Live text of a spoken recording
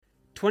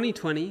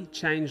2020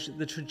 changed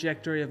the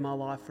trajectory of my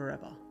life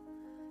forever.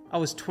 I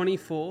was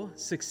 24,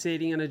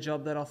 succeeding in a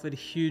job that offered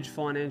huge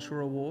financial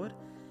reward,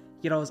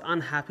 yet I was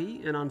unhappy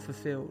and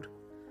unfulfilled.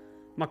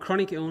 My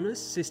chronic illness,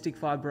 cystic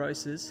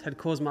fibrosis, had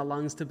caused my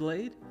lungs to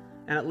bleed,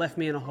 and it left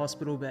me in a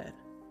hospital bed.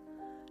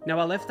 Now,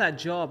 I left that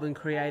job and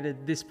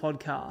created this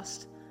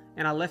podcast,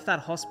 and I left that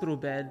hospital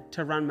bed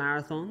to run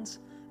marathons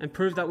and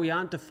prove that we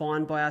aren't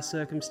defined by our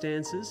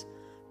circumstances,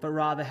 but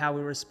rather how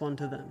we respond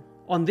to them.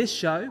 On this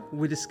show,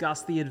 we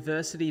discuss the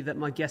adversity that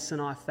my guests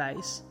and I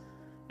face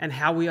and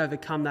how we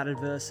overcome that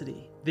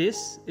adversity.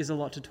 This is A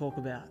Lot to Talk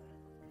About.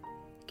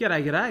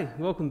 G'day.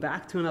 Welcome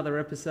back to another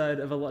episode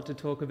of A Lot to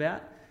Talk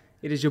About.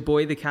 It is your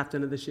boy, the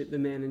captain of the ship, the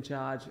man in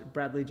charge,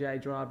 Bradley J.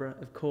 Driver.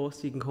 Of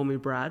course, you can call me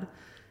Brad.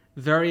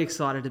 Very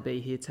excited to be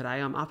here today.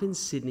 I'm up in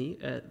Sydney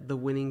at the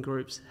Winning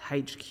Group's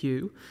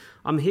HQ.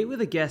 I'm here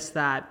with a guest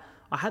that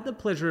I had the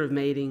pleasure of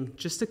meeting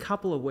just a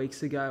couple of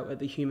weeks ago at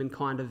the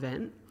Humankind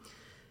event.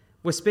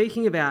 We're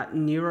speaking about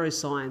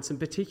neuroscience, and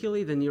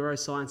particularly the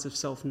neuroscience of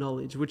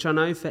self-knowledge, which I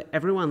know for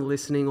everyone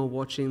listening or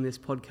watching this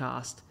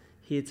podcast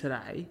here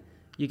today,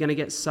 you're going to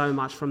get so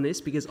much from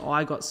this because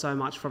I got so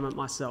much from it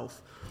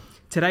myself.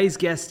 Today's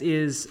guest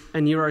is a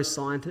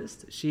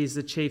neuroscientist. She's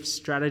the Chief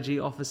Strategy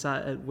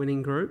Officer at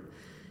Winning Group.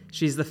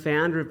 She's the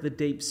founder of the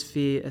Deep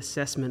Sphere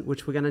Assessment,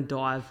 which we're going to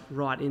dive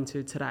right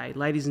into today.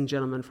 Ladies and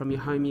gentlemen, from your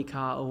home, your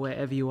car, or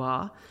wherever you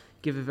are,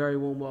 give a very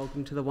warm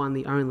welcome to the one,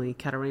 the only,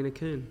 Katharina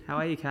Kuehn. How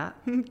are you, Kat?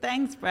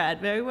 Thanks, Brad.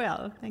 Very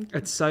well. Thank you.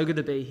 It's so good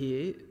to be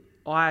here.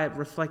 I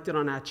reflected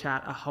on our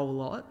chat a whole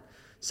lot.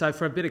 So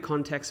for a bit of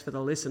context for the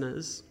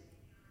listeners,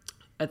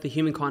 at the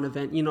Humankind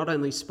event, you not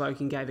only spoke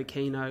and gave a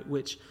keynote,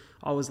 which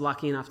I was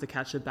lucky enough to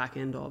catch the back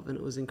end of, and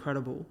it was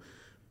incredible,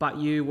 but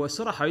you were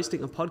sort of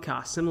hosting a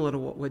podcast similar to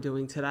what we're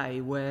doing today,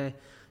 where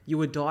you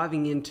were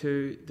diving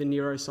into the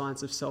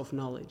neuroscience of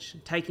self-knowledge,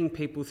 taking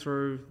people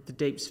through the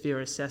Deep Sphere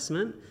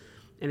Assessment.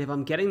 And if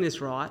I'm getting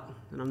this right,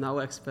 and I'm no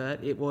expert,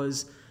 it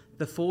was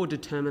the 4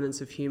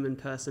 determinants of human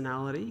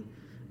personality,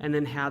 and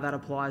then how that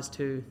applies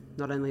to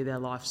not only their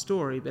life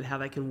story, but how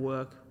they can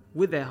work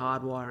with their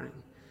hardwiring.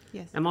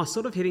 Yes. Am I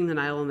sort of hitting the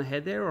nail on the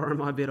head there, or am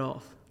I a bit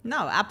off?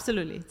 No,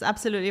 absolutely. It's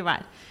absolutely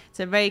right. It's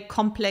a very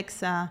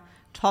complex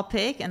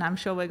topic, and I'm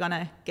sure we're going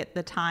to get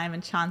the time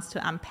and chance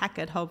to unpack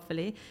it,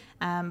 hopefully.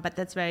 But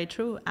that's very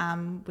true.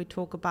 We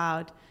talk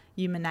about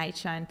human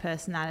nature and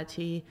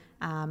personality,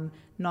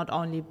 not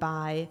only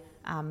by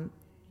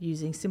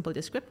using simple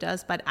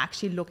descriptors, but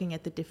actually looking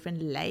at the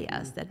different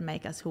layers that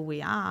make us who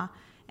we are,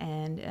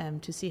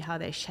 and to see how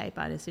they shape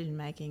our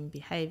decision-making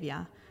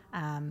behavior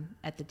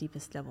at the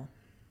deepest level.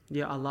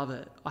 Yeah, I love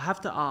it. I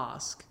have to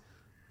ask,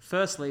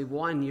 firstly,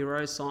 why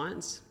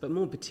neuroscience? But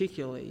more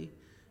particularly,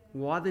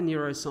 why the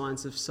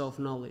neuroscience of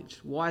self-knowledge?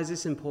 Why is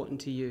this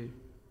important to you?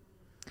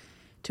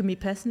 To me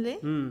personally?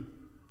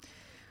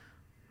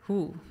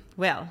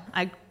 Well,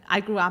 I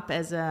grew up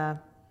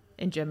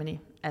in Germany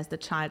as the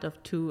child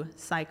of 2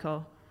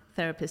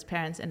 psychotherapist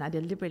parents, and I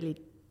deliberately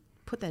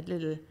put that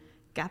little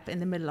gap in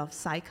the middle of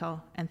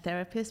psycho and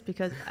therapist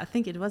because I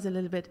think it was a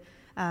little bit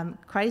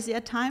crazy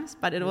at times,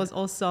 but it was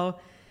also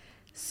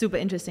super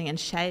interesting and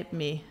shaped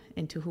me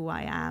into who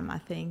I am. I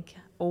think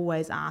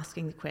always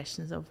asking the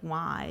questions of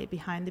why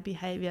behind the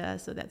behavior.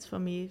 So that's for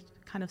me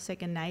kind of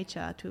second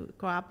nature, to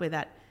grow up with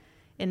that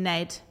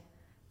innate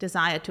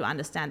desire to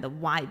understand the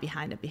why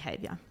behind a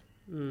behavior.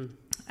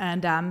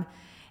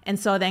 And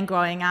so then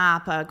growing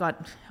up, I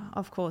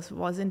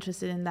was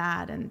interested in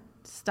that and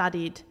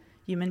studied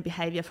human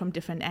behavior from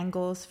different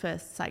angles.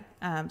 First,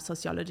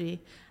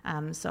 sociology,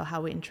 so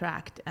how we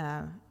interact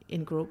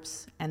in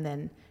groups, and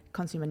then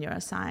consumer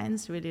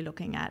neuroscience, really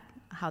looking at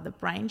how the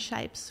brain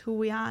shapes who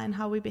we are and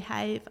how we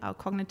behave, our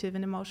cognitive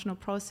and emotional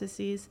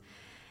processes.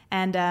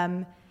 And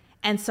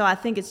so I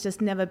think it's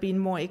just never been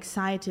more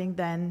exciting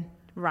than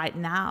right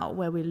now,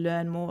 where we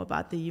learn more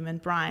about the human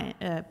brain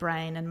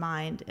and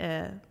mind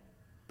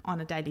on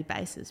a daily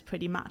basis,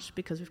 pretty much,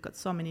 because we've got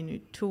so many new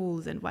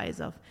tools and ways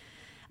of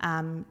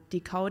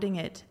decoding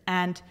it.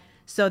 And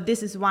so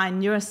this is why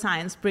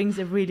neuroscience brings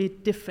a really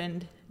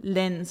different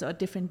lens or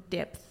different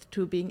depth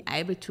to being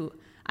able to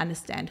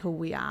understand who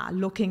we are,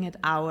 looking at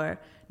our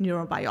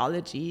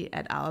neurobiology,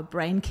 at our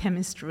brain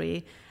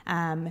chemistry,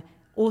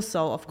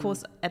 also, of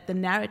course, at the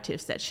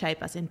narratives that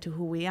shape us into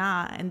who we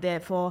are. And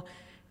therefore,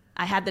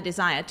 I had the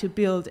desire to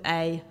build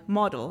a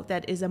model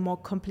that is a more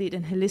complete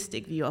and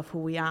holistic view of who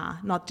we are,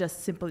 not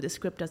just simple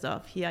descriptors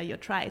of here are your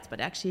traits,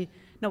 but actually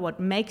know what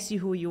makes you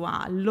who you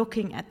are,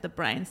 looking at the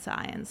brain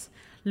science,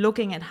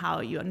 looking at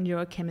how your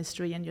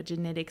neurochemistry and your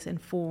genetics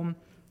inform,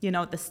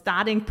 the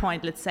starting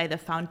point, let's say the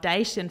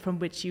foundation from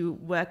which you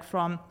work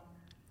from,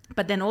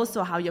 but then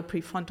also how your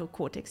prefrontal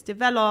cortex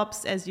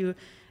develops as you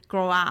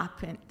grow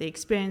up, and the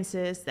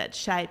experiences that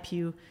shape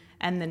you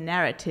and the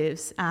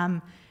narratives.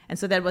 And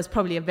so that was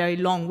probably a very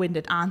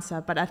long-winded answer,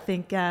 but I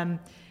think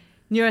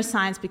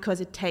neuroscience, because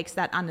it takes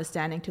that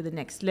understanding to the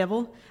next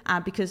level,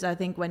 because I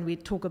think when we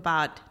talk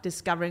about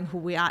discovering who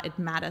we are, it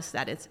matters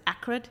that it's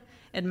accurate,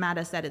 it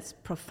matters that it's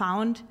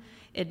profound,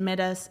 it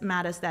matters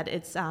that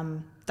it's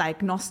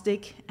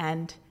diagnostic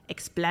and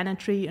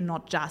explanatory and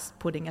not just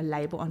putting a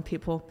label on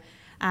people.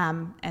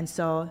 And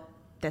so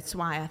that's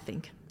why I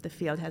think the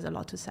field has a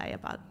lot to say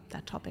about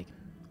that topic.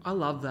 I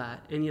love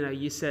that. And,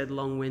 you said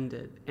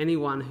long-winded.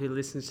 Anyone who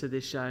listens to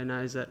this show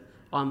knows that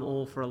I'm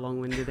all for a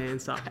long-winded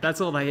answer.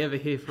 That's all they ever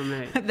hear from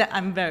me.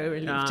 I'm very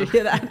relieved to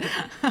hear that.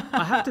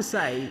 I have to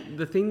say,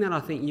 the thing that I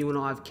think you and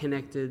I have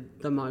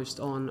connected the most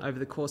on over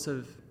the course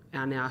of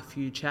our now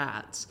few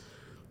chats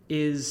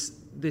is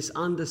this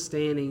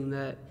understanding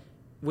that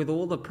with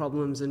all the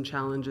problems and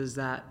challenges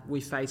that we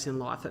face in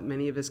life that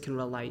many of us can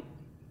relate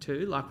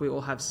to, like we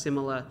all have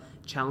similar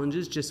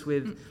challenges, just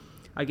with,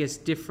 I guess,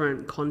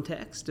 different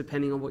context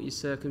depending on what your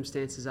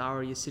circumstances are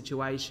or your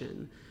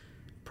situation.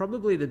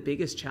 Probably the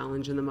biggest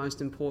challenge and the most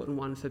important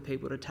one for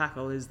people to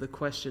tackle is the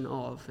question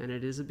of, and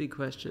it is a big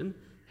question,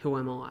 who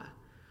am I?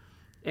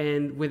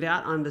 And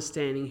without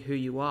understanding who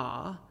you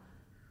are,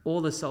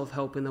 all the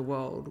self-help in the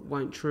world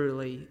won't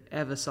truly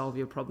ever solve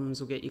your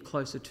problems or get you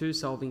closer to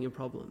solving your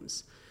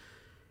problems.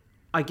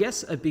 I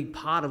guess a big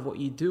part of what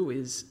you do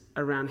is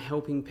around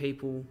helping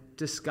people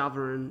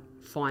discover and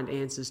find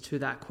answers to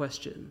that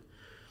question.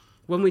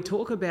 When we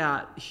talk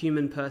about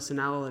human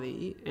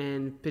personality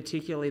and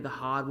particularly the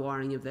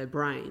hardwiring of their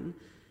brain,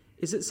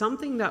 is it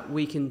something that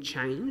we can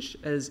change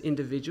as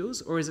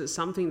individuals, or is it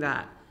something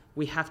that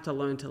we have to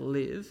learn to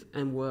live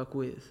and work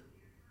with?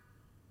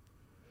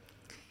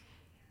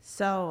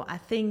 So I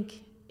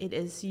think it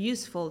is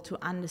useful to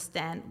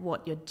understand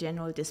what your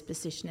general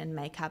disposition and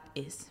makeup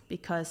is,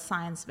 because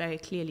science very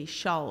clearly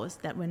shows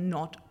that we're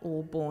not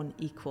all born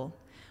equal.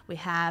 We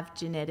have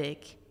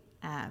genetic,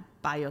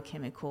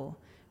 biochemical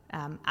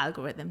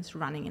algorithms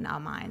running in our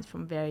minds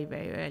from very,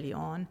 very early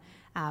on.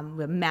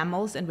 We're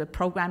mammals and we're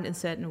programmed in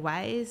certain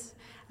ways.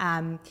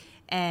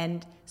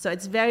 And so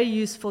it's very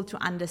useful to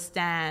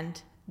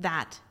understand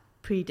that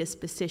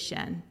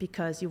predisposition,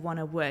 because you want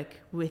to work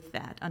with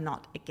that or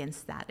not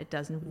against that. It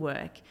doesn't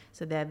work.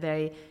 So there are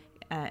very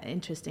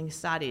interesting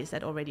studies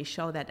that already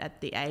show that at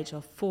the age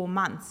of 4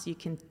 months, you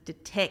can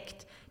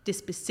detect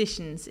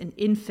dispositions in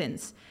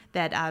infants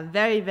that are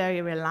very,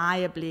 very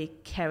reliably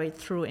carried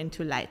through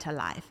into later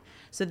life.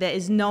 So there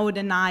is no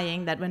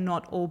denying that we're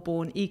not all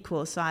born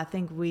equal. So I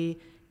think we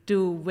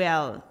do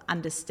well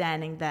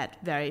understanding that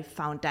very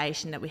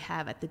foundation that we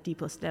have at the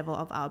deepest level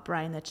of our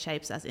brain that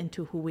shapes us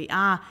into who we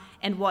are,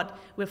 and what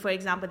we're, for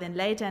example, then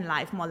later in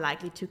life more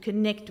likely to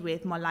connect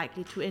with, more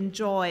likely to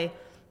enjoy.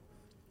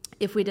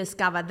 If we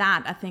discover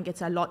that, I think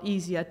it's a lot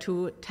easier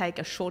to take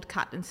a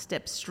shortcut and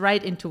step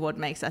straight into what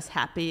makes us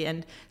happy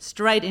and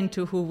straight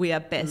into who we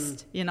are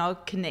best,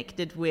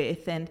 connected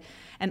with, and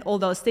all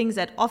those things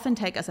that often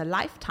take us a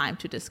lifetime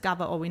to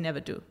discover, or we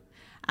never do.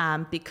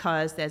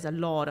 Because there's a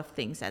lot of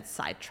things that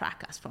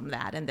sidetrack us from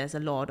that, and there's a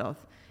lot of,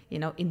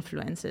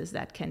 influences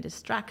that can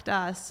distract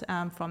us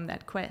from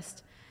that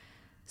quest.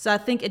 So I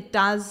think it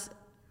does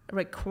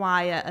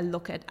require a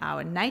look at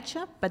our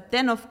nature, but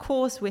then of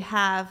course we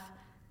have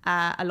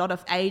a lot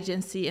of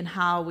agency in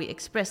how we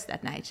express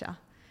that nature.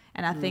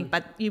 And I think,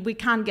 but we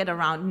can't get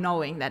around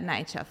knowing that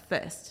nature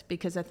first,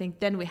 because I think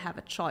then we have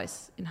a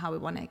choice in how we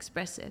want to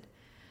express it.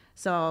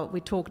 So we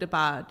talked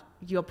about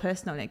your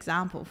personal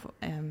example.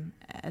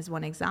 As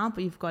one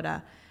example, you've got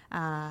a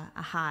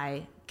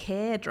high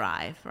care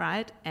drive,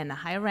 right? And a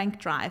high rank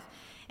drive.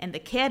 And the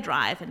care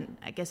drive, and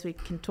I guess we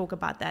can talk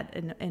about that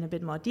in a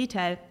bit more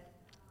detail,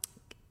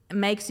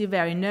 makes you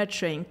very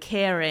nurturing,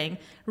 caring,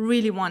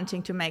 really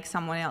wanting to make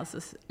someone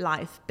else's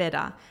life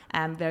better,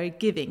 very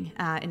giving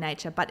in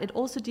nature. But it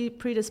also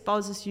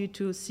predisposes you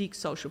to seek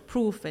social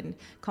proof and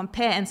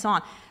compare and so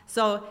on.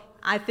 So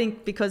I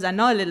think, because I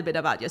know a little bit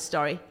about your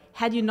story,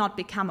 had you not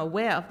become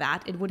aware of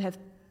that,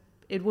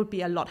 it would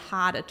be a lot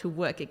harder to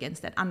work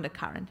against that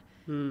undercurrent.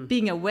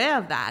 Being aware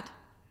of that,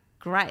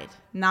 great.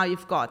 Now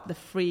you've got the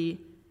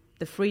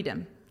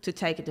freedom to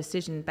take a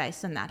decision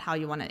based on that, how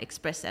you want to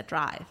express that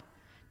drive.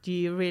 Do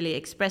you really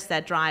express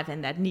that drive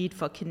and that need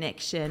for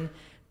connection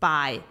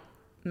by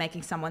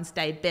making someone's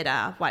day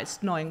better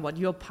whilst knowing what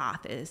your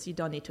path is? You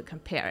don't need to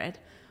compare it.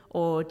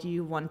 Or do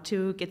you want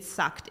to get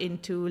sucked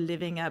into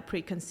living a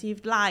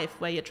preconceived life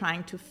where you're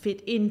trying to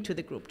fit into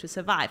the group to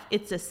survive?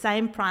 It's the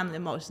same primal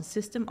emotion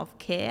system of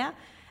care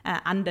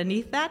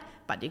underneath that,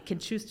 but you can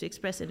choose to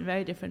express it in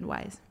very different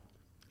ways.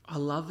 I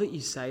love that you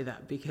say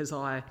that, because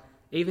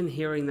even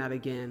hearing that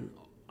again,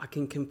 I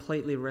can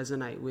completely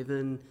resonate with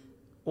and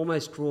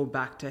almost draw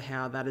back to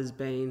how that has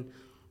been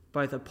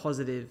both a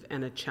positive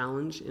and a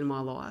challenge in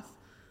my life.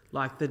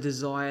 Like the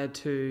desire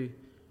to,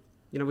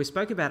 we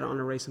spoke about it on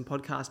a recent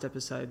podcast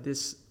episode,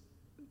 this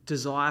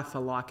desire for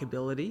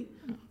likability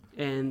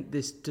and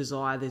this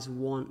desire, this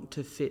want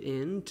to fit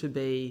in, to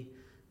be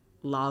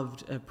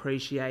loved,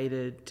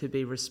 appreciated, to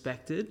be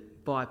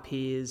respected by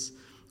peers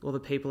or the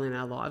people in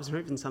our lives, or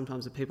even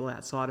sometimes the people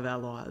outside of our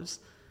lives.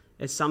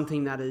 It's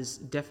something that has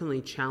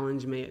definitely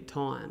challenged me at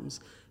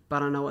times,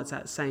 but I know it's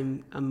that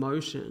same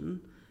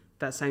emotion,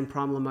 that same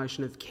primal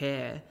emotion of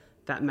care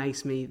that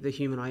makes me the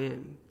human I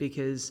am,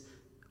 because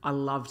I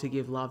love to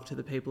give love to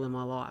the people in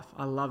my life.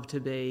 I love to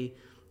be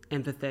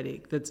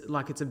empathetic.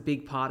 It's a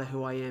big part of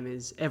who I am.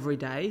 Is every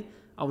day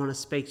I want to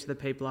speak to the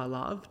people I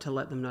love to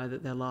let them know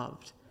that they're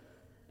loved.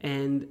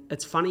 And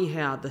it's funny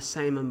how the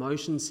same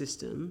emotion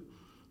system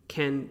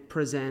can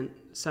present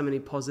so many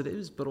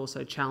positives but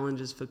also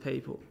challenges for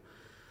people.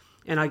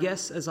 And I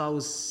guess as I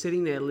was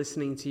sitting there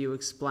listening to you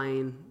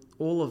explain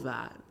all of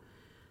that,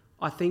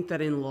 I think that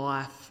in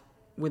life,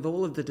 with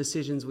all of the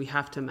decisions we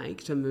have to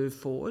make to move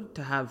forward,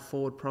 to have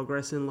forward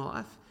progress in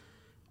life,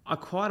 I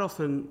quite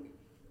often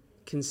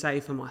can say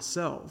for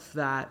myself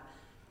that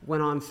when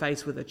I'm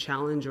faced with a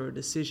challenge or a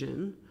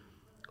decision,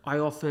 I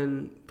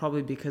often,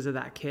 probably because of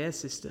that care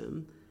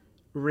system,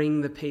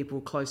 ring the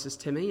people closest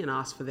to me and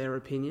ask for their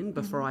opinion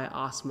before I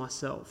ask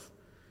myself.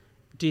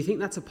 Do you think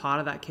that's a part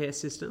of that care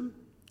system?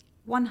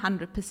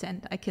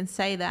 100%. I can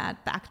say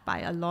that, backed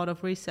by a lot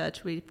of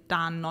research we've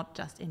done, not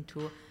just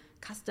into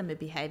customer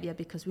behavior,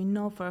 because we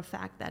know for a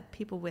fact that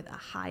people with a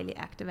highly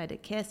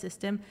activated care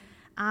system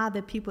are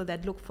the people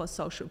that look for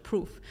social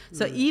proof.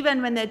 So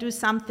even when they do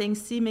something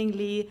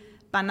seemingly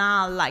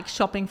banal, like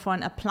shopping for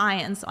an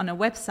appliance on a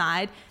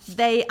website,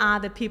 they are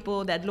the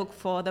people that look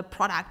for the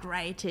product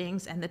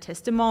ratings and the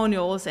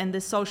testimonials and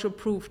the social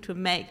proof to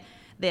make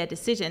their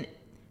decision.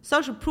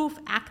 Social proof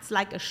acts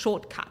like a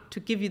shortcut to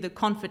give you the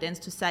confidence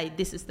to say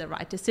this is the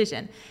right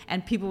decision.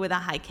 And people with a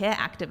high care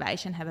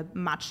activation have a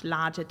much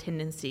larger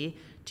tendency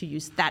to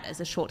use that as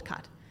a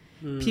shortcut.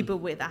 People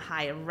with a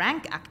higher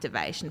rank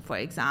activation, for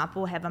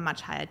example, have a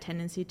much higher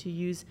tendency to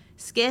use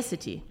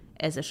scarcity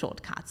as a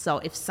shortcut. So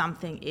if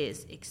something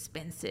is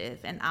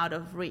expensive and out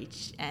of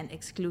reach and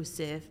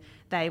exclusive,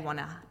 they want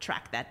to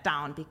track that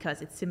down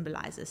because it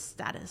symbolizes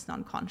status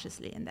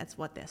non-consciously, and that's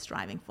what they're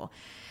striving for.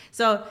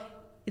 So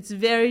it's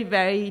very,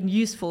 very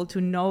useful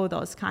to know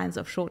those kinds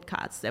of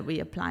shortcuts that we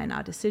apply in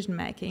our decision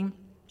making.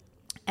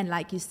 And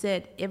like you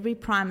said, every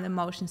primal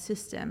emotion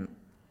system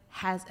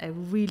has a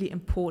really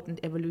important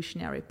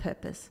evolutionary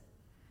purpose.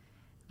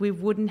 We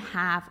wouldn't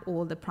have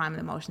all the primal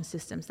emotion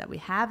systems that we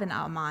have in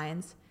our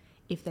minds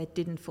if they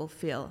didn't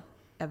fulfill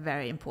a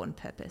very important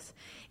purpose.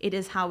 It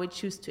is how we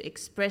choose to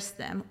express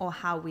them, or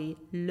how we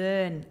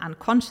learn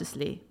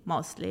unconsciously,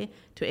 mostly,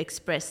 to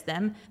express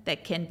them,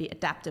 that can be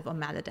adaptive or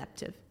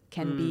maladaptive,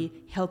 can be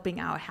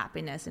helping our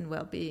happiness and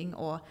well-being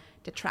or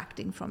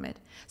detracting from it.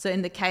 So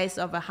in the case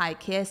of a high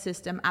care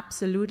system,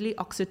 absolutely,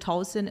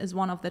 oxytocin is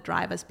one of the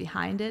drivers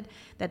behind it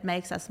that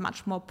makes us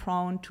much more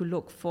prone to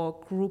look for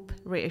group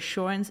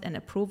reassurance and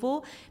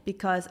approval,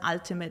 because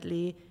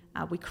ultimately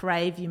we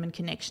crave human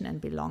connection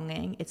and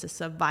belonging. It's a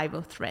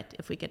survival threat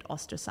if we get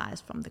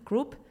ostracized from the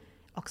group.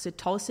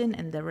 Oxytocin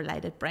and the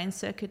related brain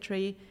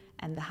circuitry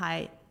and the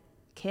high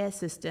care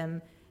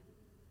system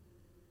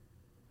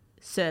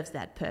serves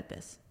that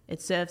purpose.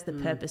 It serves the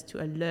purpose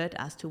to alert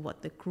us to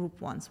what the group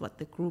wants, what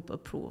the group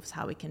approves,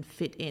 how we can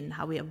fit in,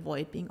 how we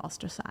avoid being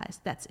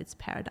ostracized. That's its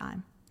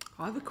paradigm.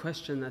 I have a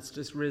question that's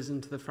just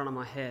risen to the front of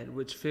my head,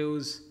 which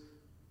feels,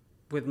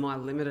 with my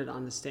limited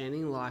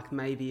understanding, like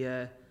maybe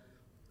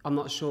I'm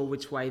not sure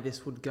which way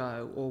this would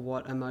go or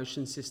what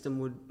emotion system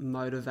would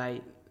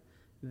motivate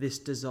this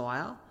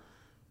desire.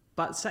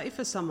 But say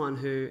for someone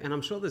who, and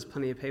I'm sure there's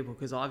plenty of people,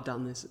 because I've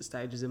done this at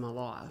stages in my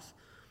life,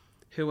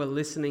 who are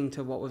listening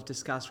to what we've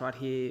discussed right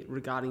here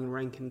regarding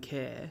rank and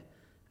care,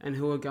 and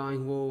who are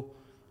going, well,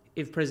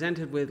 if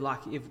presented with,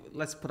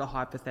 let's put a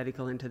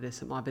hypothetical into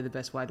this, it might be the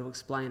best way to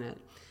explain it.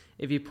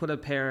 If you put a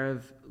pair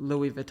of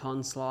Louis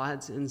Vuitton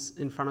slides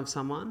in front of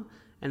someone,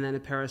 and then a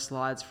pair of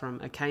slides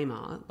from a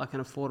Kmart, like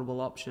an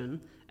affordable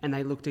option, and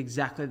they looked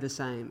exactly the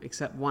same,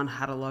 except one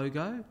had a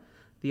logo,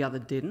 the other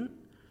didn't,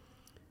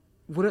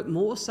 would it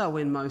more so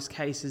in most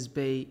cases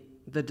be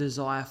the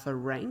desire for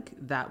rank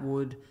that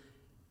would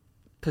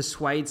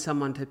persuade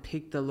someone to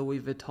pick the Louis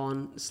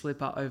Vuitton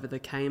slipper over the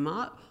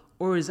Kmart?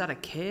 Or is that a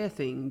care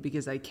thing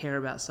because they care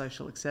about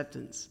social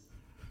acceptance?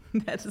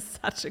 That is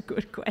such a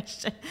good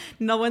question.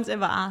 No one's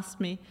ever asked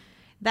me.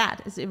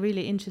 That is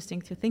really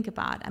interesting to think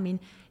about. I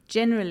mean,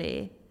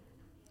 generally,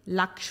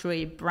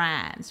 luxury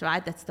brands,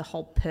 right? That's the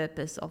whole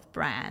purpose of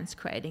brands,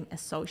 creating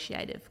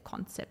associative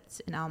concepts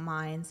in our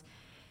minds.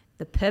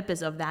 The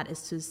purpose of that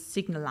is to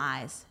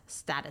signalize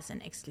status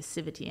and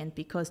exclusivity. And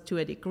because to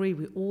a degree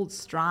we all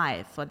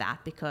strive for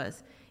that,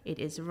 because it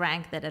is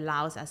rank that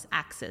allows us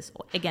access,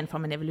 or again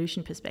from an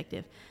evolution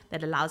perspective,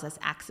 that allows us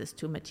access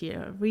to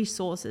material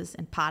resources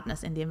and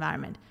partners in the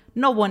environment.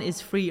 No one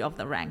is free of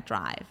the rank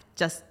drive.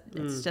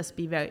 Let's just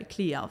be very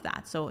clear of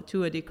that. So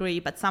to a degree,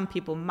 but some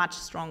people much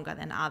stronger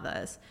than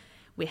others,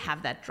 we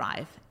have that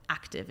drive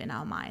active in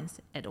our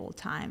minds at all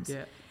times.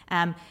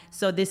 Yeah.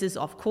 So this is,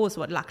 of course,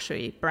 what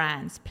luxury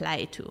brands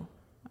play to.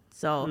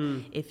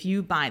 So if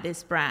you buy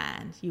this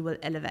brand, you will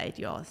elevate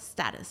your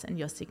status and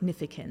your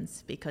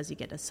significance because you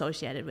get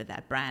associated with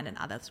that brand, and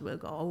others will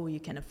go, oh, you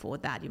can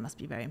afford that, you must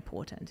be very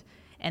important.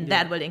 And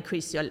that will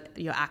increase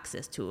your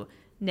access to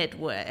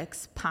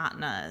networks,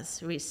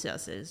 partners,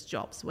 resources,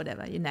 jobs,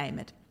 whatever, you name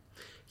it.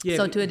 Yeah,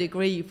 so to a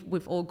degree,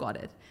 we've all got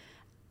it.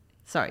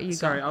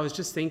 Sorry, I was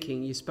just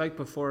thinking, you spoke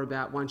before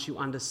about once you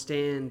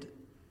understand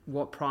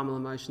what primal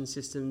emotion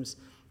systems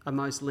are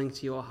most linked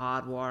to your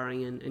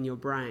hardwiring and your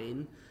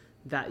brain,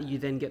 that you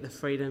then get the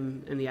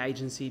freedom and the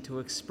agency to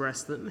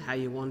express them how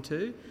you want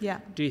to. Yeah.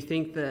 Do you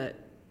think that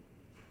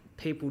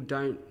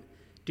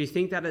do you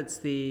think that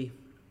it's see,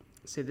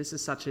 this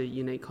is such a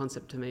unique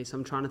concept to me, so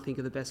I'm trying to think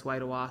of the best way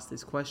to ask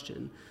this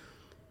question.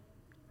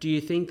 Do you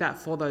think that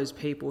for those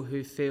people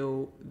who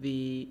feel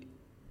the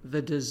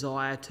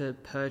desire to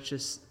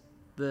purchase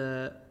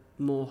the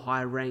more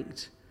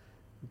high-ranked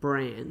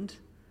brand,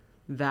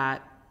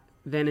 that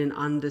then in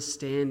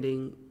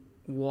understanding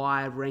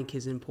why rank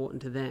is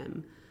important to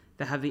them,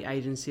 they have the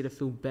agency to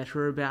feel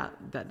better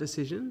about that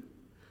decision?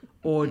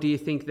 Or do you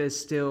think there's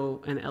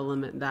still an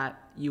element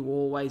that you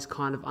always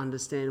kind of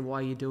understand why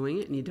you're doing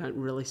it and you don't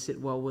really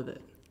sit well with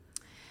it?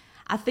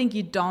 I think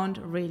you don't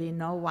really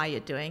know why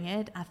you're doing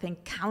it. I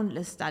think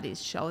countless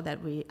studies show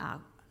that we are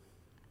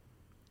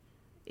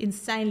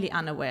insanely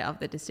unaware of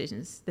the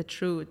decisions, the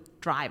true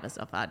drivers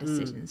of our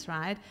decisions,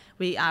 right?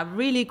 We are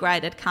really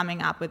great at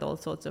coming up with all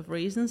sorts of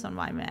reasons on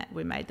why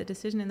we made the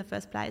decision in the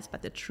first place,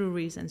 but the true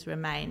reasons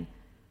remain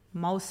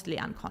mostly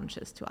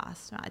unconscious to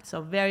us, right?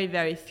 So very,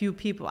 very few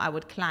people, I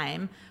would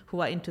claim, who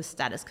are into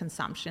status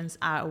consumptions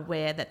are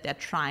aware that they're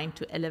trying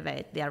to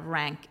elevate their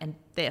rank and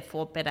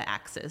therefore better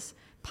access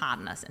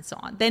partners and so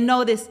on. They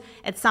know this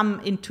at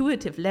some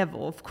intuitive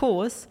level, of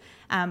course,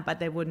 but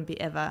they wouldn't be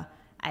ever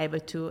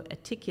able to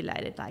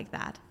articulate it like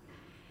that.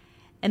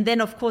 And then,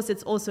 of course,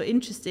 it's also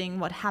interesting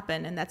what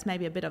happened, and that's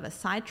maybe a bit of a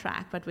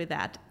sidetrack, but with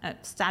that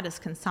status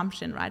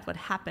consumption, right? What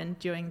happened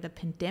during the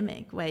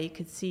pandemic, where you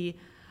could see,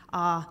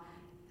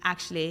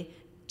 actually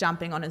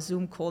jumping on a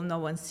Zoom call, no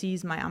one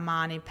sees my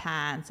Armani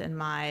pants and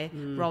my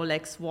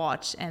Rolex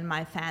watch and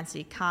my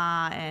fancy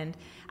car. And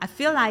I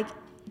feel like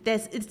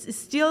it's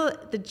still,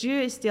 the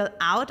jury is still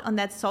out on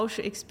that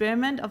social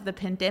experiment of the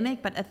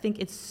pandemic, but I think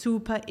it's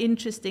super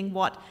interesting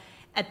what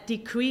a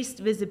decreased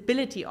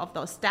visibility of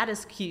those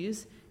status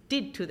cues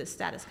did to the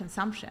status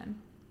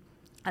consumption.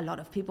 A lot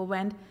of people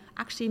went,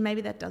 actually, maybe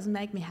that doesn't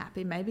make me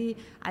happy. Maybe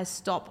I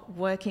stop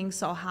working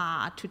so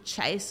hard to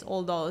chase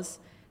all those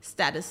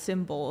status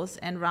symbols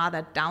and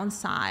rather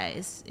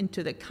downsize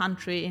into the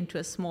country, into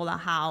a smaller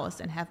house,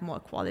 and have more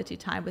quality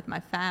time with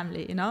my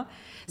family, you know?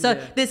 So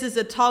This is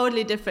a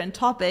totally different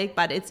topic,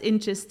 but it's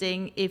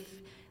interesting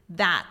if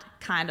that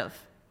kind of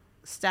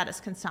status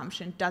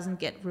consumption doesn't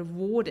get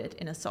rewarded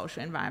in a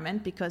social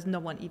environment because no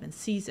one even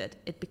sees it,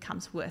 it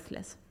becomes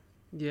worthless.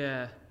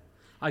 Yeah,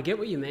 I get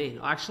what you mean.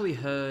 I actually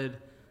heard,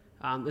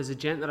 there's a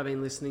gent that I've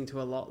been listening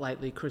to a lot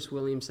lately, Chris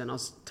Williamson. I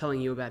was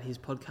telling you about his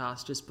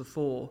podcast just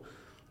before,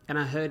 and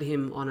I heard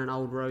him on an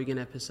old Rogan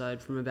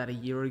episode from about a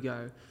year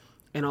ago,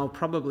 and I'll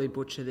probably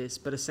butcher this,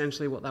 but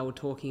essentially what they were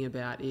talking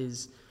about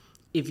is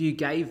if you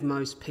gave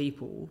most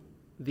people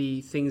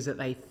the things that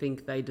they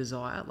think they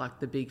desire, like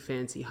the big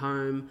fancy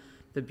home,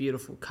 the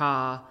beautiful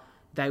car,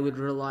 they would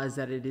realize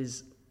that it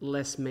is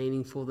less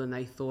meaningful than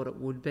they thought it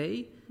would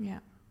be. Yeah.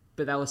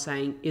 But they were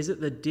saying, is it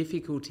the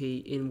difficulty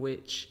in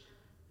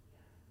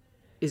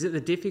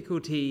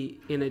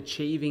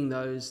achieving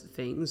those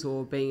things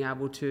or being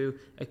able to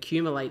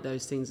accumulate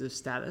those things of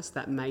status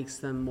that makes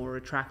them more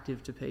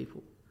attractive to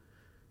people?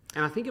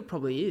 And I think it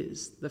probably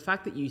is. The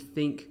fact that you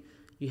think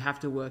you have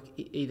to work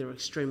either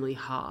extremely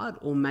hard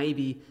or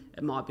maybe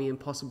it might be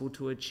impossible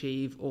to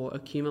achieve or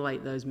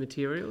accumulate those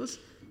materials,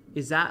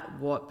 is that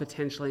what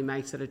potentially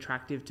makes it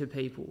attractive to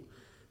people?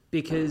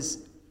 Because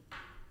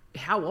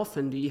how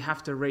often do you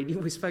have to read?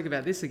 We spoke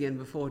about this again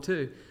before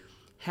too.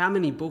 How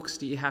many books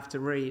do you have to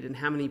read, and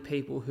how many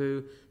people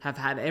who have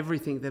had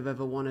everything they've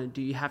ever wanted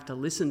do you have to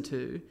listen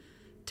to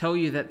tell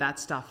you that that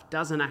stuff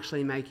doesn't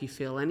actually make you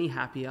feel any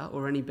happier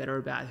or any better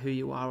about who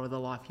you are or the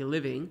life you're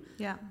living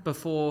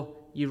before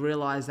you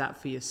realise that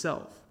for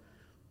yourself?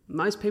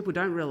 Most people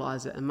don't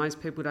realise it, and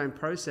most people don't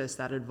process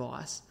that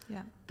advice.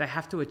 Yeah. They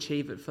have to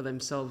achieve it for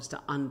themselves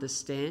to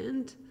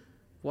understand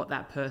what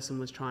that person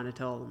was trying to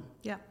tell them.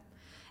 Yeah.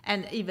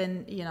 And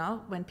even, you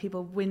know, when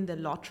people win the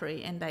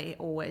lottery and they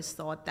always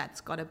thought that's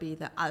got to be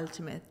the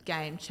ultimate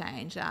game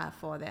changer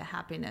for their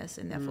happiness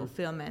and their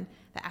fulfillment,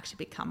 they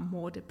actually become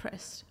more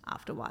depressed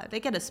after a while. They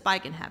get a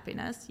spike in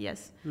happiness,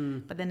 yes,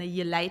 but then a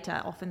year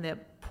later, often they're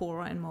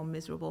poorer and more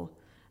miserable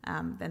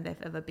than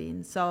they've ever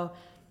been. So,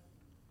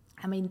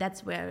 I mean, that's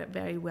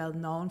very well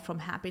known from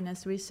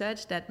happiness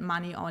research that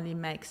money only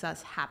makes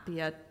us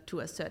happier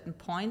to a certain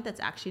point. That's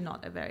actually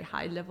not a very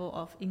high level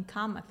of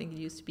income. I think it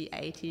used to be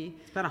 80.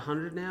 It's about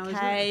 100 now, isn't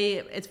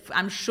it?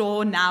 I'm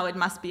sure now it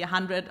must be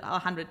 100 or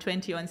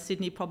 120, or in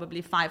Sydney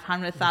probably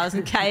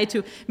 500,000 K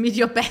to meet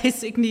your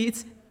basic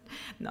needs.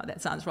 No,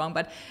 that sounds wrong.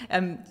 But,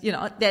 you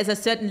know, there's a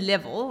certain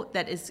level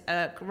that is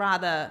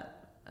rather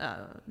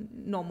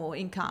normal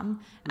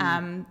income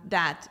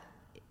that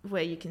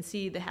where you can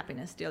see the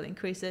happiness still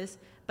increases,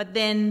 but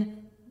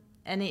then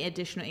any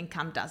additional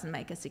income doesn't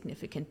make a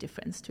significant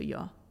difference to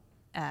your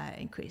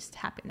increased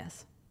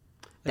happiness.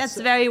 That's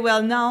very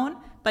well known,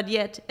 but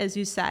yet, as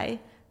you say,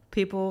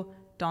 people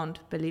don't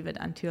believe it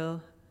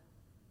until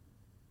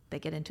they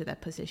get into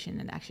that position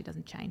and it actually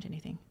doesn't change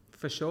anything.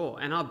 For sure,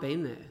 and I've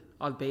been there.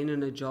 I've been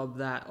in a job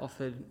that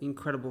offered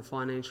incredible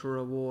financial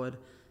reward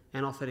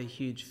and offered a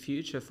huge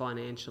future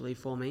financially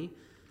for me.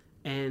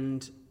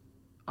 And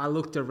I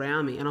looked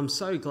around me, and I'm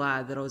so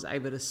glad that I was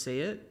able to see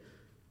it.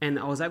 And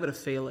I was able to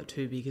feel it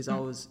too, because I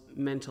was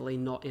mentally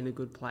not in a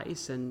good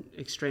place and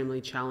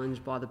extremely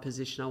challenged by the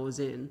position I was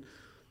in.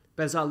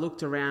 But as I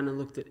looked around and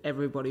looked at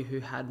everybody who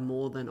had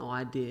more than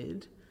I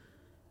did,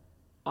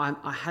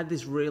 I had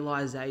this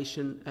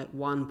realization at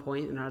one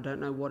point, and I don't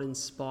know what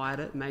inspired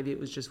it. Maybe it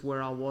was just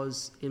where I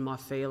was in my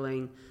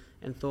feeling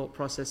and thought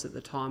process at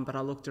the time. But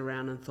I looked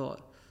around and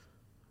thought,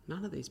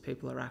 none of these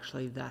people are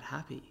actually that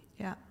happy.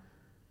 Yeah.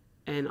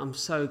 And I'm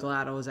so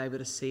glad I was able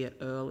to see it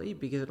early,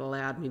 because it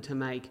allowed me to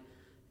make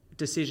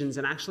decisions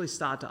and actually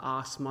start to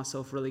ask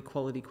myself really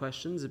quality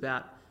questions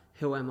about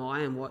who am I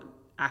and what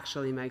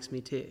actually makes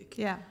me tick.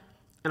 Yeah.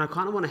 And I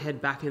kind of want to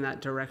head back in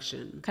that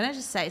direction. Can I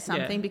just say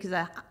something? Yeah. Because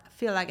I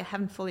feel like I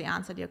haven't fully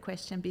answered your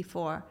question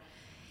before.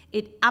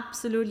 It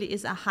absolutely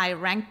is a high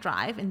rank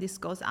drive, and this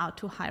goes out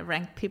to high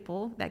ranked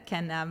people that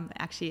can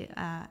actually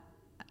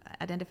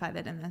identify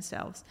that in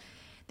themselves.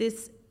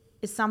 This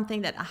is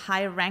something that a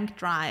high rank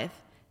drive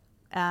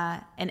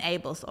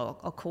enables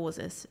or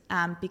causes,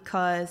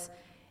 because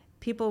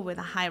people with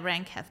a high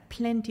rank have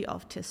plenty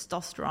of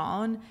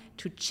testosterone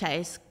to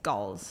chase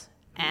goals,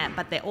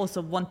 but they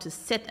also want to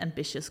set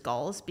ambitious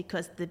goals,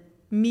 because the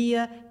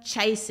mere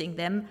chasing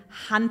them,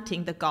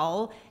 hunting the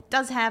goal,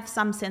 does have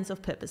some sense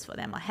of purpose for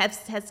them, or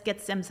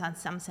gets them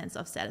some sense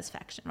of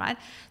satisfaction, right?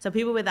 So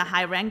people with a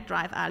high rank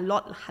drive are a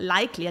lot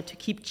likelier to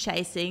keep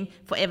chasing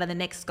forever the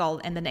next goal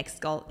and the next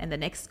goal and the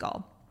next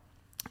goal.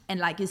 And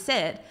like you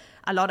said,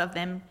 a lot of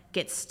them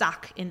get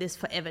stuck in this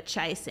forever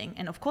chasing.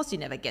 And of course you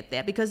never get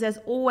there, because there's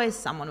always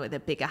someone with a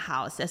bigger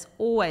house. There's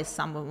always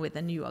someone with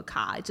a newer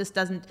car. It just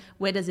doesn't,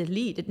 where does it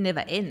lead? It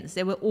never ends.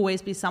 There will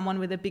always be someone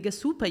with a bigger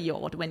super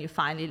yacht when you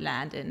finally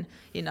land in,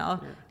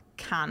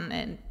 Cannes,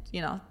 and,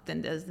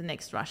 then there's the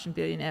next Russian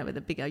billionaire with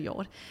a bigger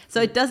yacht.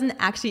 So it doesn't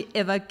actually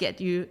ever get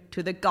you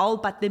to the goal,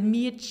 but the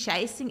mere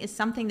chasing is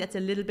something that's a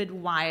little bit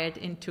wired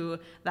into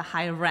the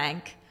high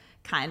rank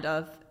kind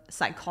of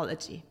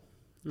psychology.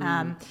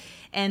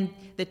 And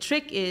the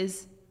trick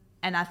is,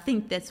 and I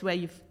think that's where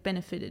you've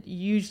benefited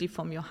usually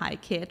from your high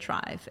care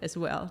drive as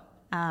well,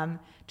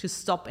 to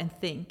stop and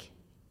think,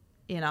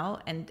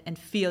 and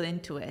feel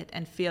into it,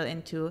 and feel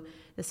into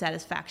the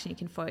satisfaction you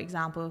can, for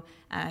example,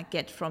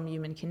 get from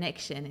human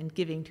connection and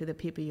giving to the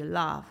people you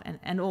love,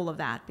 and all of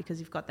that, because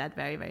you've got that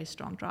very, very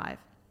strong drive.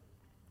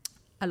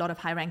 A lot of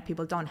high rank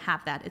people don't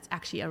have that. It's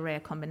actually a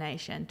rare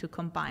combination to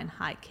combine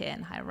high care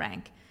and high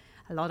rank.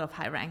 A lot of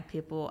high rank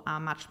people are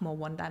much more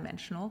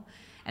one-dimensional,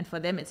 and for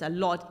them it's a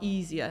lot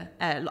easier,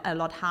 a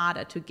lot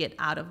harder to get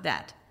out of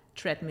that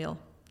treadmill.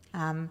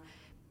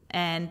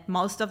 And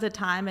most of the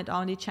time it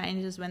only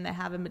changes when they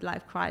have a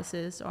midlife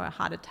crisis or a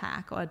heart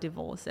attack or a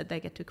divorce that they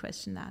get to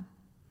question that.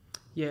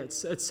 Yeah,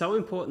 it's so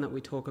important that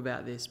we talk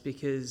about this,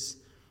 because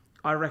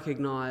I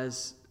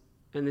recognise,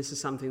 and this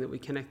is something that we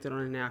connected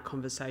on in our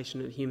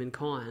conversation at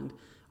Humankind,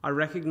 I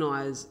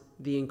recognise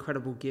the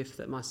incredible gift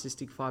that my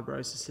cystic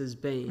fibrosis has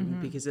been,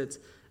 because it's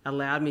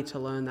allowed me to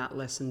learn that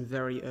lesson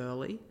very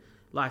early.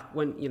 Like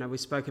when, we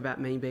spoke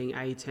about me being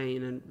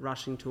 18 and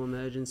rushing to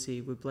emergency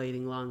with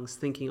bleeding lungs,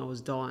 thinking I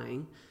was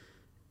dying.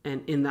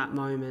 And in that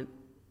moment,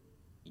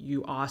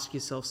 you ask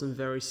yourself some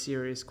very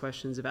serious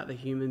questions about the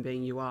human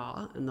being you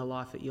are and the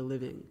life that you're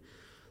living.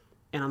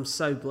 And I'm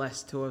so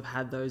blessed to have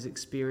had those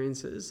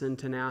experiences and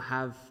to now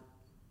have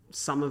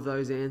some of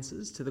those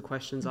answers to the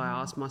questions I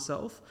asked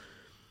myself.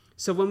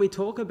 So when we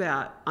talk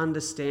about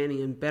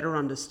understanding and better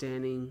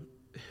understanding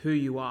who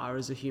you are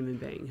as a human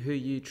being, who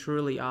you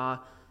truly are,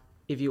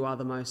 if you are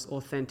the most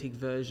authentic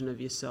version of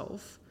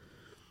yourself,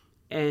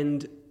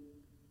 and,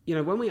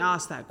 when we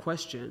ask that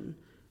question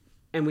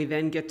and we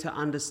then get to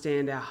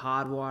understand our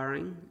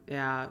hardwiring,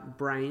 our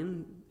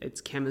brain, its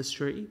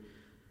chemistry,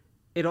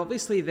 it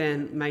obviously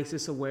then makes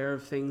us aware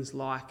of things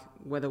like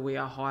whether we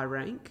are high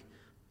rank,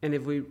 and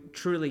if we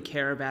truly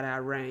care about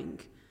our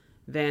rank,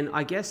 then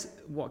I guess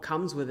what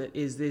comes with it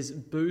is this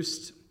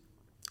boost.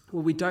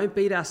 Well, we don't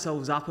beat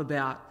ourselves up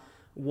about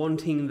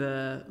wanting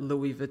the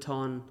Louis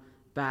Vuitton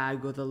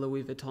bag or the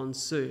Louis Vuitton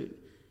suit,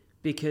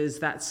 because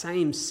that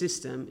same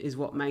system is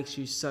what makes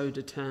you so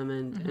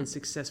determined and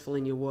successful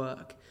in your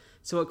work.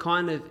 So it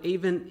kind of,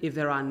 even if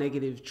there are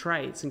negative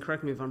traits, and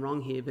correct me if I'm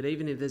wrong here, but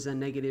even if there's a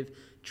negative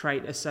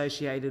trait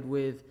associated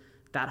with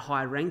that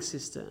high rank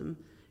system,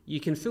 you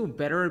can feel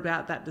better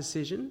about that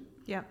decision.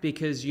 Yeah.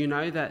 Because you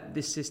know that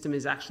this system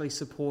is actually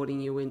supporting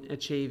you in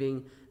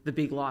achieving the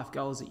big life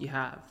goals that you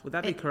have. Would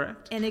that be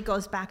correct? And it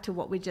goes back to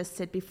what we just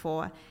said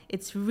before.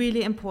 It's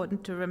really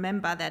important to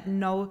remember that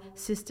no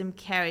system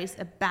carries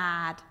a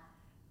bad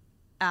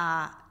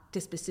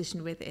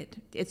disposition with it.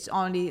 It's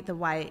only the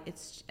way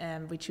it's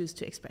we choose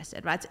to express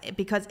it, right?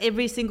 Because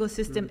every single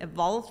system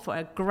evolved for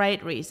a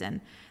great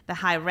reason. The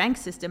high rank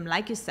system,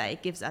 like you say,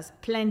 gives us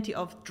plenty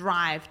of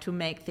drive to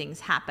make things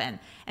happen.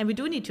 And we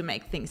do need to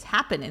make things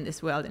happen in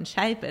this world and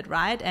shape it,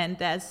 right? And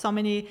there's so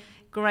many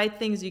great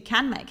things you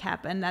can make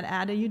happen that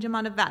add a huge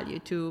amount of value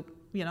to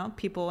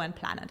people and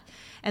planet.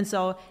 And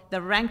so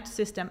the ranked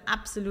system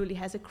absolutely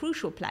has a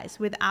crucial place.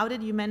 Without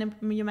it,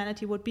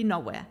 humanity would be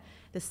nowhere.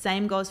 The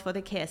same goes for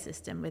the care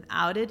system.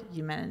 Without it,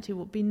 humanity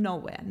would be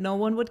nowhere. No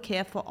one would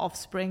care for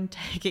offspring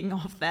taking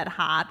on that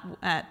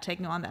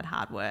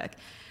hard work.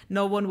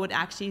 No one would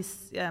actually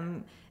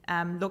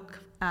look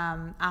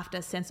after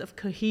a sense of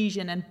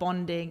cohesion and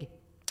bonding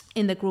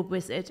in the group,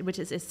 which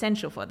is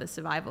essential for the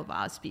survival of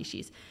our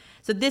species.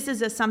 So this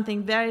is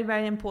something very,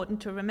 very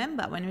important to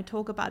remember when we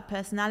talk about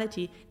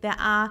personality. There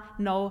are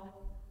no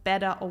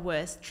better or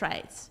worse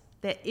traits.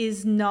 There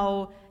is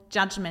no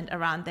judgment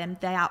around them.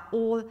 They are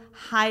all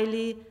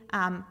highly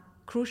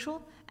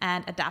crucial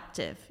and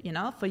adaptive,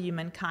 for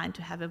humankind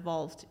to have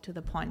evolved to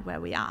the point where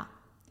we are.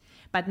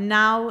 But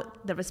now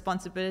the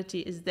responsibility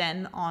is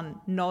then on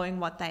knowing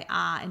what they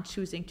are and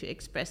choosing to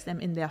express them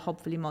in their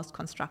hopefully most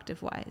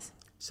constructive ways.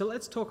 So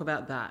let's talk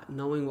about that,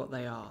 knowing what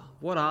they are.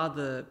 What are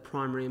the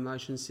primary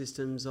emotion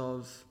systems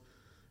of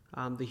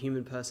the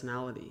human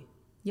personality?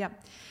 Yeah.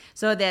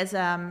 So there's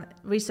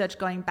research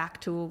going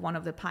back to one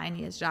of the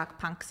pioneers, Jacques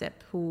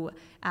Panksepp, who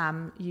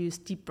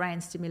used deep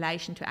brain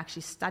stimulation to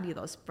actually study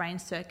those brain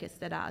circuits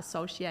that are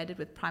associated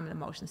with primal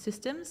emotion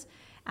systems.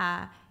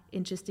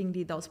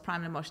 Interestingly, those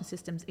primal emotion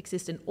systems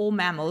exist in all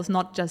mammals,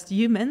 not just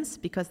humans,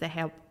 because they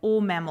help all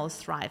mammals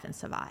thrive and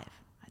survive.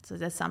 Right? So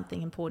that's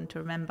something important to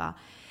remember.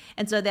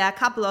 And so there are a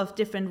couple of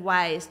different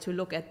ways to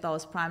look at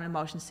those primal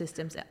emotion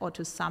systems or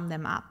to sum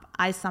them up.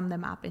 I sum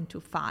them up into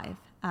 5.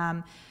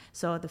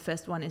 So the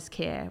first one is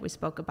care. We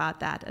spoke about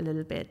that a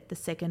little bit. The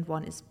second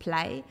one is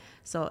play.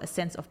 So a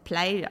sense of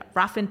play,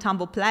 rough and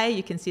tumble play.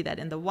 You can see that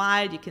in the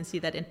wild. You can see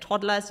that in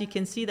toddlers. You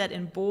can see that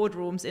in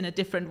boardrooms in a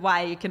different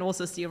way. You can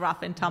also see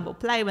rough and tumble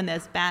play when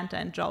there's banter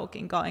and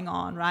joking going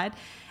on, right?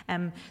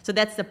 So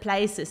that's the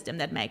play system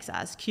that makes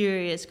us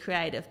curious,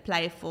 creative,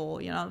 playful,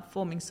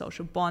 forming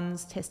social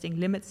bonds, testing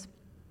limits.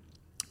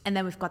 And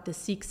then we've got the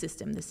seek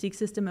system. The seek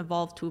system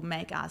evolved to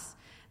make us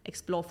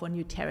explore for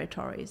new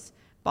territories,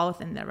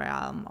 both in the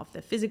realm of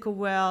the physical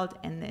world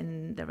and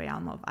in the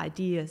realm of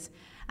ideas,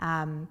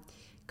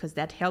 because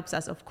that helps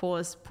us, of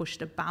course, push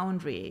the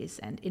boundaries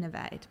and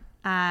innovate.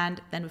 And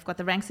then we've got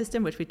the rank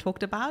system, which we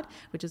talked about,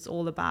 which is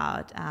all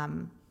about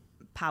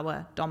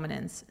power,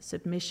 dominance,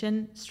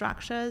 submission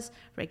structures,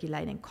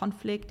 regulating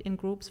conflict in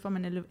groups from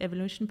an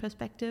evolution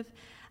perspective,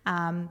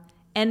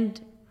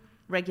 and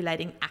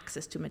regulating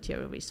access to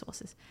material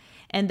resources.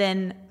 And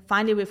then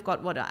finally, we've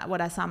got what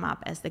I sum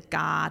up as the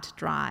guard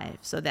drive.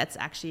 So that's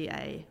actually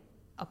a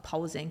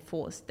opposing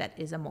force that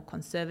is a more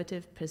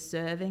conservative,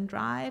 preserving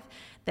drive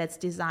that's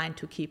designed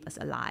to keep us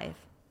alive.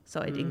 So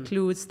it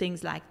includes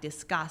things like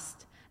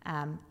disgust,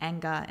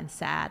 anger and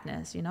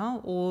sadness,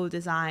 all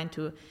designed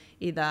to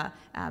either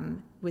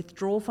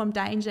withdraw from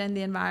danger in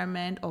the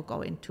environment or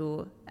go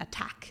into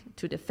attack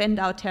to defend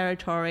our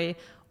territory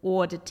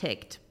or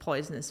detect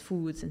poisonous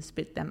foods and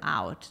spit them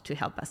out to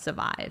help us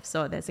survive.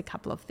 So there's a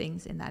couple of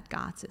things in that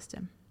guard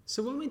system.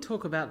 So when we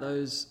talk about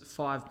those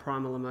 5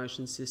 primal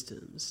emotion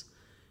systems,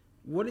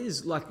 what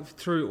is,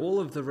 through all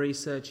of the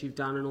research you've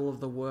done and all of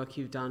the work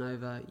you've done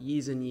over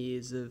years and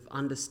years of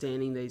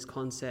understanding these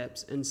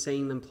concepts and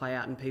seeing them play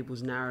out in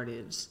people's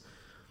narratives,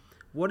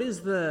 what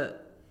is the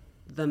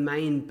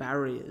main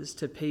barriers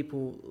to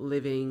people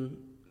living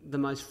the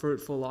most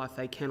fruitful life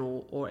they can,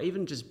 or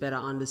even just better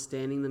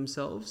understanding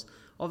themselves?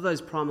 Of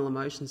those primal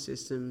emotion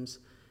systems,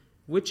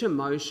 which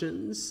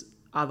emotions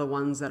are the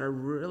ones that are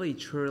really,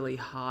 truly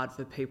hard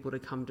for people to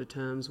come to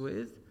terms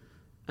with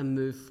and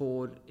move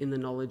forward in the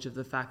knowledge of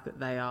the fact that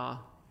they are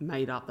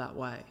made up that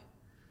way?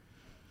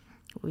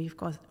 We've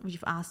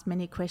asked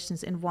many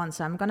questions in one,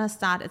 so I'm going to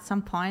start at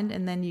some point,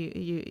 and then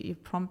you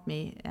prompt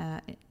me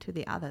to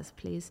the others,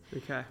 please.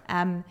 Okay.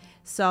 No,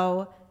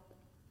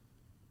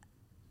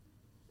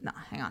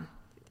 hang on.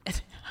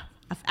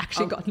 I've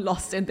actually gotten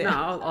lost in there.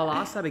 No, I'll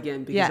ask that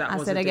again because that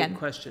was a deep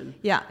question.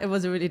 Yeah, it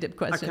was a really deep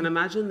question. I can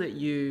imagine that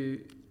you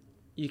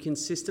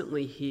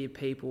consistently hear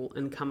people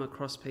and come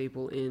across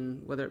people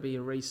in, whether it be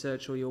your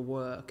research or your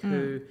work,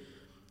 who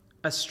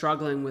are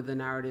struggling with the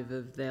narrative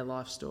of their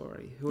life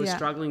story, who are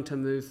struggling to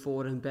move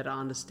forward and better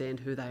understand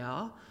who they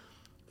are.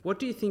 What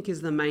do you think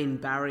is the main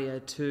barrier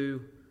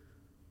to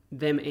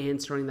them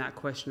answering that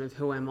question of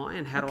who am I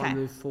and how do I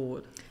move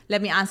forward?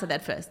 Let me answer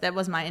that first. That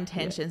was my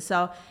intention. Yeah.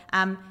 So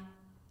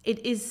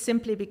it is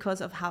simply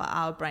because of how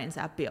our brains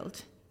are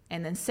built.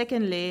 And then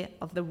secondly,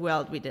 of the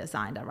world we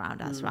designed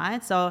around us,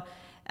 right? So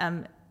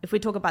if we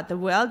talk about the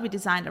world we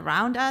designed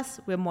around us,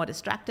 we're more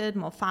distracted,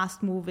 more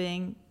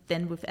fast-moving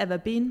than we've ever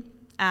been.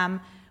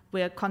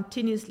 We're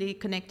continuously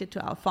connected to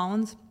our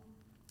phones.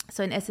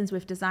 So in essence,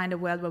 we've designed a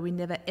world where we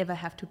never, ever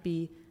have to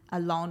be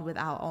alone with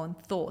our own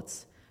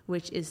thoughts,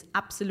 which is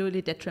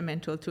absolutely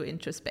detrimental to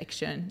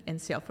introspection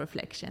and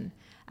self-reflection.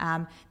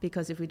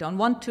 Because if we don't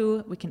want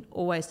to, we can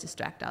always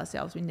distract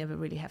ourselves. We never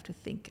really have to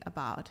think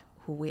about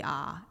who we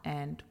are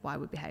and why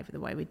we behave the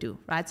way we do,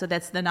 right? So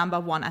that's the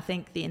number one. I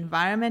think the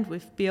environment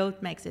we've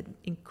built makes it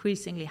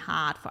increasingly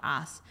hard for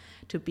us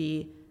to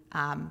be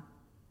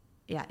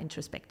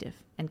introspective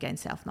and gain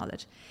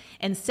self-knowledge.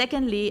 And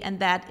secondly,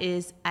 and that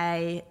is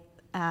a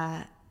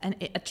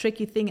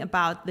tricky thing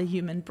about the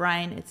human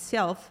brain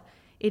itself,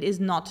 it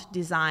is not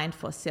designed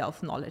for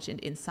self-knowledge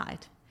and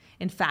insight.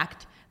 In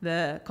fact,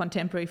 the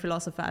contemporary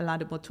philosopher Alain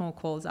de Botton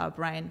calls our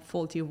brain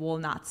faulty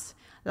walnuts,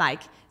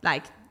 like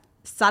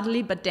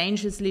subtly but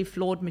dangerously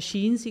flawed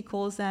machines, he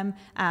calls them,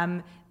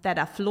 that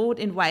are flawed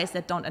in ways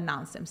that don't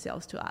announce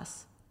themselves to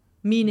us.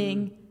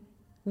 Meaning,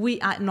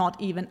 we are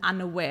not even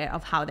unaware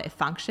of how they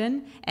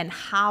function and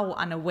how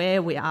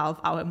unaware we are of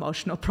our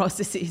emotional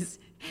processes.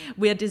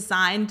 They are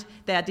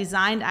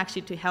designed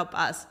actually to help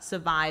us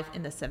survive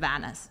in the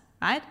savannas,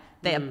 right?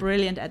 They are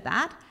brilliant at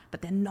that,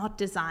 but they're not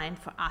designed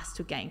for us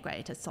to gain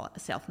greater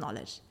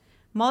self-knowledge.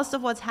 Most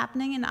of what's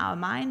happening in our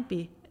mind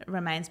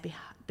remains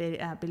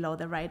below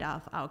the radar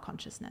of our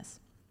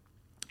consciousness.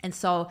 And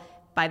so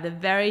by the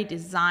very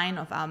design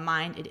of our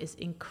mind, it is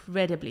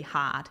incredibly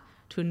hard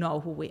to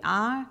know who we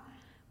are,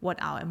 what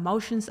our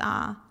emotions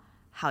are,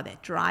 how they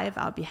drive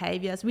our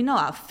behaviors. We know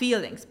our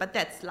feelings, but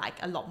that's like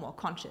a lot more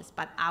conscious.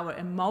 But our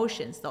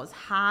emotions, those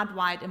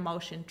hardwired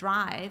emotion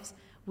drives,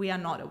 we are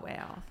not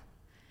aware of.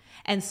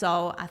 And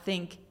so I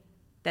think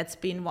that's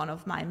been one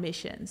of my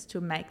missions, to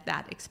make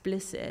that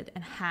explicit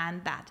and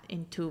hand that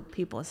into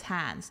people's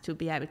hands to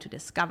be able to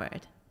discover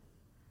it.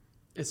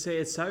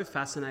 It's so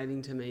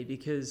fascinating to me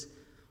because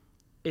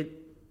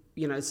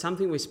it's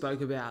something we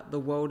spoke about. The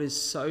world is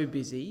so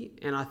busy,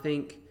 and I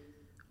think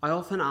I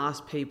often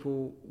ask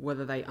people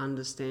whether they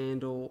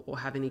understand or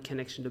have any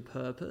connection to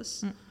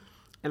purpose.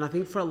 And I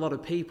think for a lot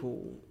of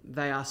people,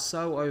 they are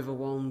so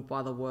overwhelmed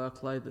by the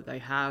workload that they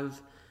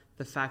have,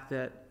 the fact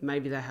that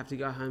maybe they have to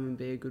go home and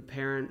be a good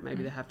parent,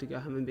 maybe they have to go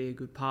home and be a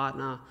good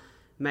partner,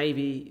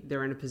 maybe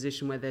they're in a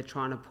position where they're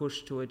trying to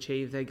push to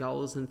achieve their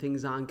goals and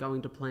things aren't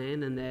going to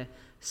plan and they're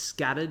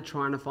scattered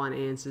trying to find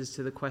answers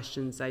to the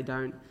questions they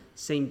don't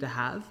seem to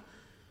have,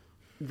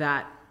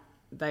 that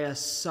they are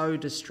so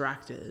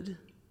distracted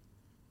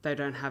they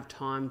don't have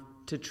time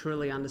to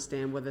truly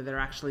understand whether they're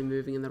actually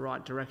moving in the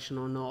right direction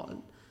or not,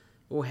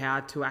 or how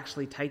to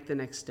actually take the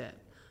next step.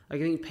 I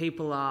think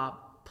people are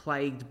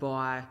plagued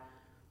by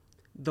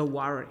the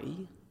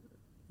worry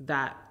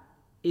that,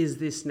 is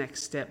this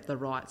next step the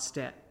right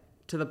step,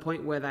 to the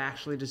point where they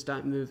actually just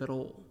don't move at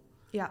all.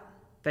 Yeah.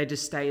 They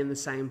just stay in the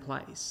same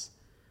place.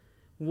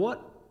 What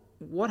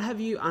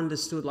have you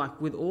understood, like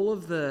with all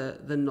of the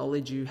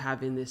knowledge you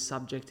have in this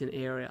subject and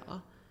area,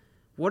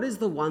 what is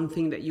the one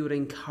thing that you would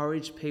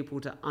encourage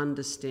people to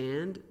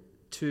understand,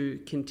 to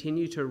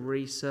continue to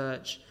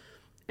research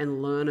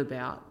and learn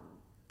about,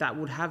 that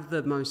would have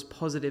the most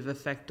positive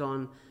effect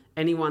on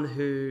anyone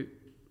who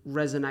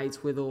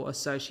resonates with or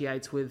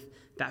associates with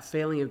that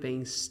feeling of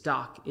being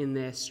stuck in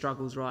their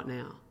struggles right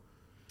now?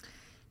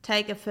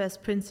 Take a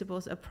first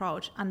principles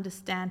approach.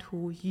 Understand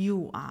who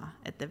you are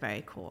at the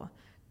very core.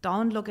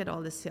 Don't look at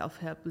all the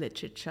self-help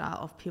literature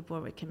of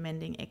people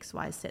recommending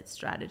XYZ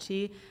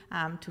strategy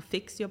to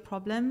fix your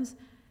problems.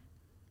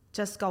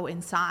 Just go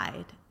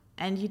inside.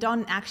 And you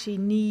don't actually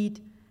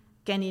need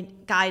any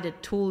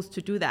guided tools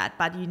to do that,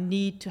 but you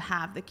need to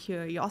have the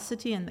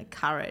curiosity and the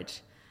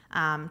courage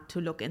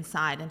to look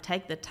inside and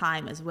take the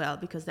time as well,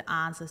 because the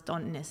answers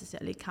don't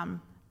necessarily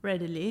come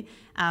readily.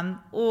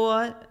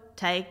 Or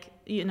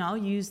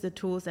use the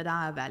tools that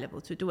are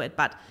available to do it.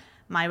 But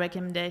my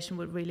recommendation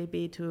would really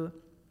be to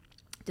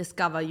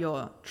discover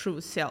your true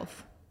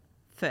self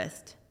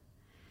first,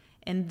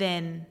 and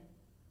then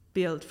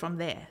build from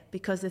there.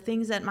 Because the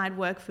things that might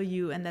work for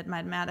you and that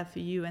might matter for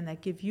you and that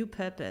give you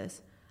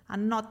purpose are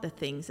not the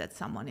things that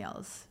someone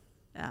else,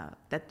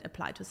 that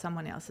apply to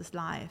someone else's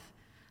life.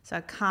 So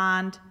I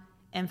can't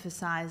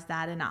emphasize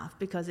that enough,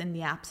 because in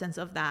the absence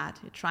of that,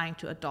 you're trying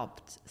to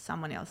adopt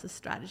someone else's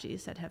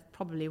strategies that have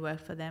probably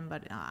worked for them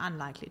but are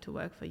unlikely to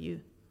work for you.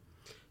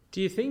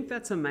 Do you think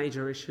that's a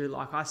major issue?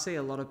 Like, I see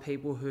a lot of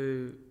people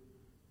who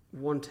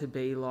want to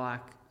be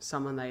like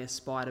someone they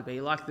aspire to be.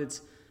 Like,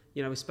 that's,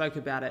 we spoke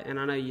about it, and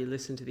I know you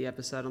listened to the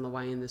episode on the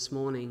way in this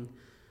morning.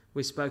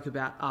 We spoke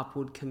about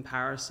upward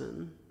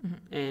comparison.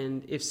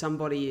 And if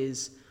somebody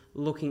is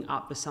looking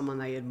up to someone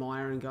they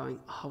admire and going,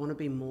 I want to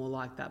be more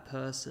like that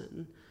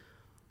person,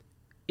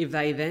 if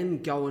they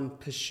then go and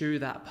pursue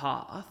that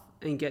path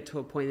and get to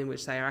a point in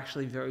which they are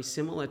actually very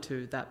similar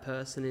to that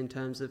person in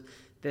terms of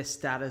their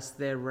status,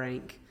 their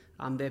rank,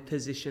 their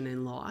position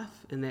in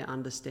life and their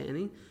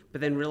understanding, but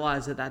then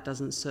realise that that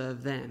doesn't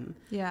serve them.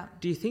 Yeah.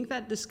 Do you think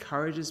that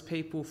discourages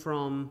people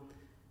from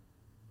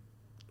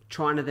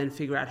trying to then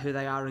figure out who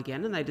they are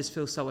again, and they just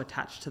feel so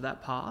attached to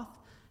that path?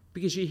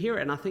 Because you hear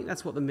it, and I think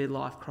that's what the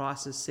midlife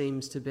crisis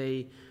seems to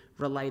be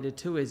related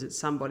to, is it's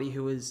somebody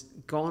who has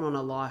gone on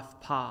a life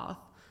path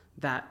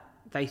that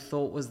they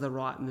thought was the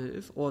right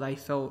move, or they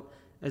felt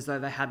as though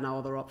they had no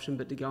other option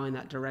but to go in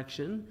that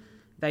direction.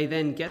 They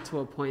then get to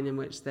a point in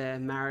which they're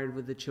married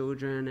with the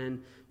children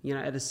and,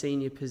 at a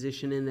senior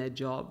position in their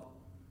job,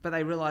 but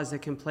they realise they're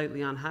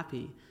completely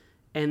unhappy.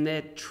 And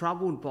they're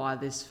troubled by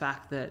this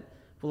fact that,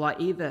 well, I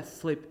either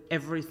flip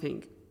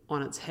everything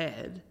on its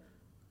head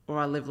or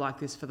I live like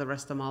this for the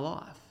rest of my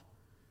life.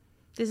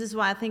 This is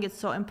why I think it's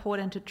so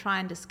important to try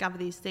and discover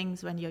these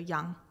things when you're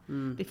young,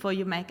 before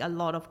you make a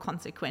lot of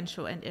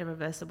consequential and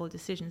irreversible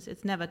decisions.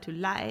 It's never too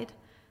late,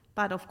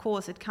 but of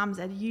course it comes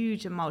at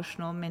huge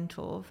emotional,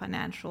 mental,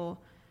 financial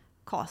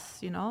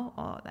costs,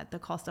 or at the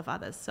cost of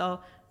others. So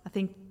I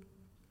think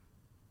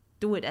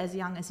do it as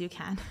young as you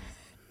can,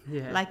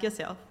 like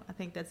yourself. I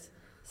think that's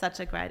such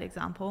a great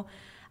example.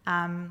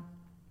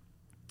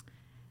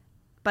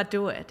 But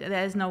do it.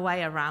 There's no way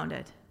around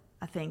it,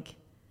 I think.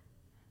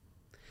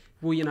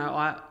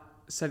 Well,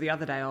 so the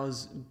other day I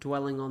was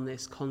dwelling on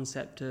this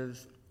concept of,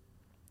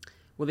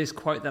 this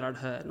quote that I'd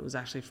heard, and it was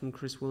actually from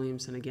Chris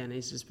Williamson again.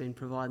 He's just been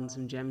providing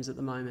some gems at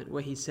the moment,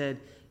 where he said,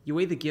 you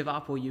either give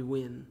up or you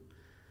win.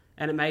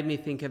 And it made me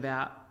think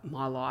about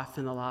my life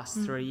in the last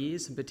 3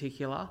 years in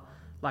particular.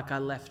 Like, I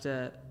left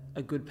a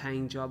good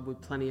paying job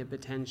with plenty of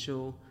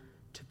potential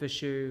to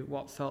pursue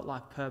what felt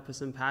like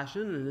purpose and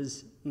passion, and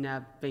has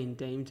now been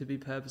deemed to be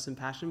purpose and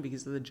passion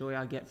because of the joy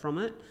I get from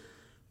it.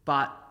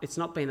 But it's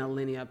not been a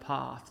linear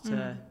path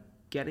to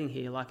getting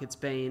here. Like, it's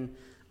been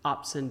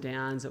ups and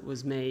downs. It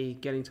was me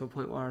getting to a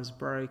point where I was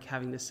broke,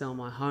 having to sell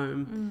my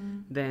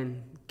home,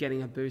 then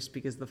getting a boost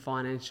because the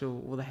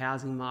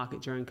housing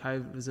market during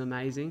COVID was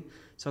amazing.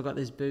 So I got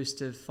this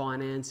boost of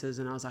finances,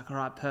 and I was like, all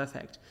right,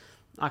 perfect.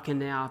 I can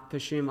now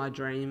pursue my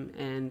dream,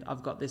 and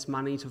I've got this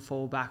money to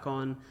fall back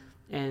on.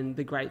 And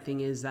the great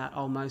thing is that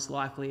I'll most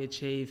likely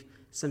achieve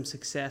some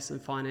success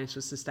and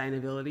financial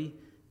sustainability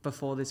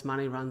before this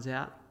money runs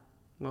out.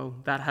 Well,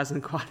 that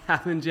hasn't quite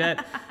happened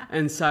yet.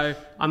 And so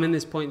I'm in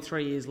this point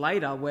 3 years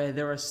later where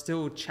there are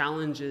still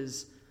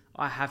challenges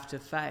I have to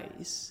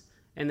face,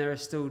 and there are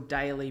still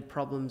daily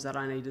problems that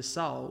I need to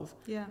solve.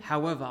 Yeah.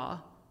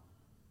 However,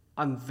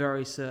 I'm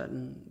very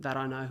certain that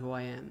I know who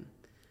I am.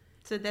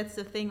 So that's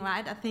the thing,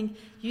 right? I think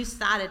you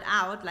started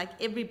out like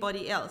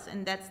everybody else,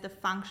 and that's the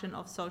function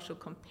of social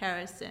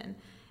comparison,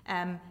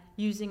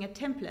 using a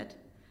template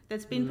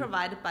that's been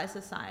provided by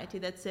society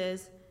that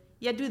says,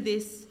 do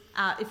this.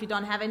 If you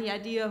don't have any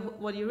idea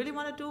what you really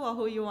want to do or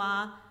who you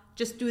are,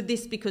 just do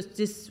this because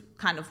this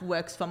kind of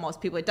works for most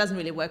people. It doesn't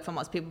really work for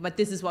most people, but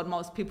this is what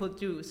most people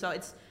do. So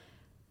it's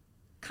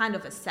kind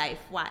of a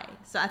safe way.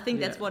 So I think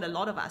that's what a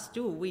lot of us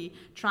do. We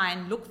try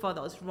and look for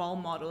those role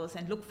models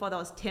and look for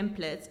those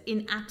templates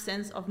in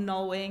absence of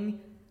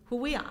knowing who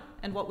we are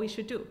and what we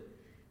should do.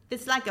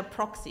 It's like a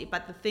proxy,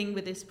 but the thing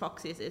with these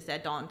proxies is they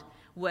don't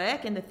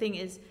work. And the thing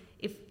is,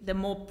 if the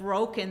more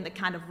broken the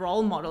kind of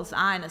role models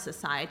are in a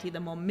society,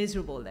 the more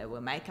miserable they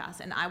will make us.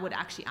 And I would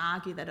actually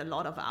argue that a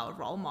lot of our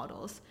role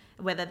models,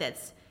 whether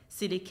that's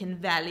Silicon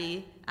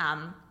Valley,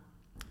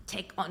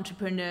 tech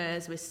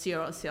entrepreneurs with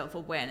zero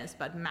self-awareness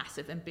but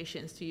massive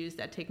ambitions to use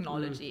that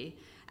technology,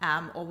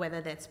 or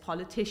whether that's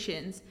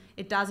politicians,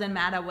 it doesn't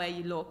matter where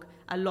you look.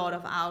 A lot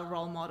of our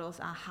role models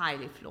are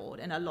highly flawed,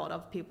 and a lot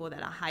of people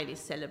that are highly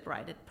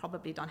celebrated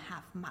probably don't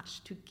have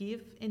much to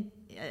give in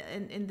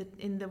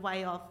the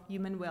way of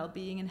human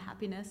well-being and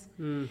happiness.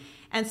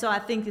 And so I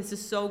think this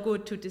is so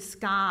good to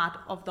discard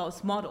of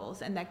those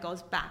models, and that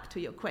goes back to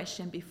your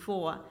question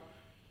before.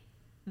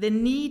 The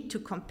need to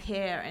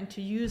compare and to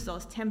use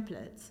those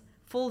templates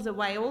falls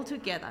away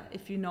altogether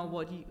if you know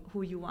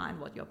who you are and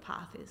what your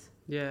path is.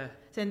 Yeah.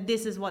 So, and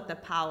this is what the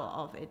power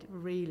of it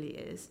really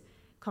is.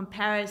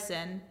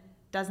 Comparison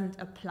doesn't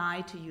apply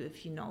to you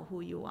if you know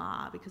who you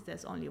are, because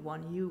there's only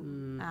one you,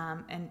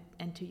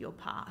 and to your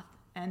path.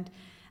 And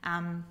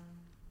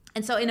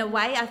so in a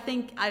way, I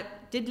think I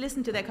did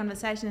listen to that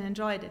conversation and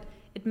enjoyed it.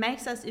 It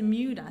makes us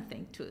immune, I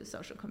think, to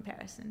social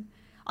comparison.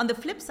 On the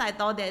flip side,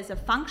 though, there's a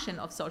function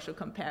of social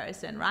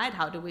comparison, right?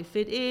 How do we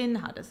fit in?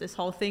 How does this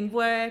whole thing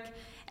work?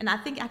 And I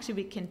think actually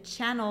we can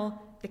channel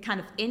the kind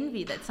of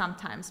envy that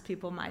sometimes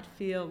people might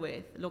feel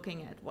with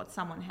looking at what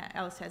someone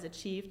else has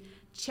achieved,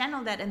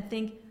 channel that and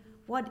think,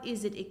 what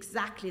is it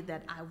exactly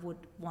that I would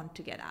want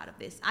to get out of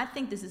this? I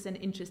think this is an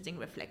interesting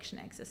reflection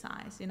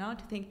exercise, to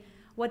think,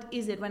 what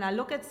is it when I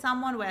look at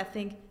someone where I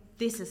think,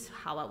 this is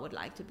how I would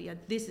like to be, or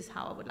this is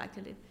how I would like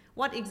to live?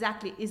 What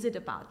exactly is it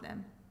about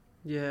them?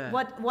 Yeah.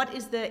 What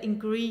is the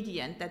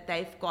ingredient that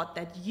they've got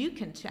that you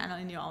can channel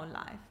in your own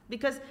life?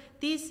 Because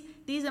these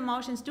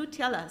emotions do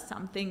tell us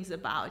some things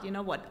about,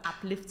 what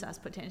uplifts us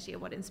potentially,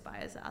 what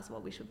inspires us,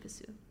 what we should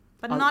pursue.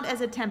 But not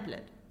as a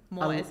template,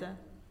 more as a...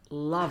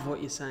 Love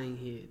what you're saying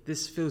here.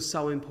 This feels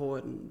so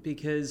important,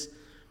 because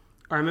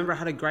I remember I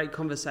had a great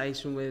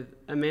conversation with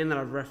a man that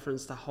I've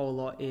referenced a whole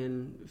lot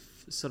in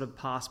sort of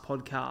past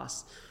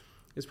podcasts.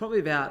 It was probably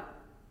about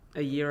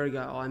a year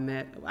ago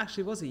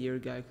it was a year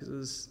ago because it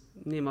was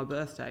near my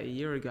birthday, a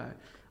year ago.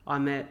 I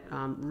met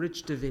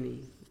Rich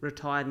Davini,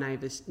 retired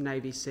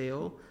Navy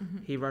SEAL.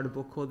 He wrote a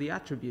book called The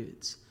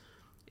Attributes.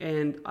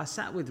 And I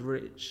sat with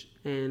Rich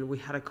and we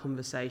had a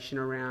conversation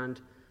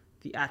around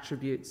the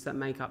attributes that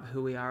make up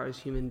who we are as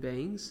human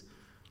beings.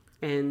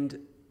 And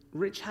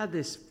Rich had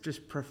this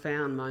just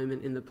profound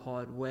moment in the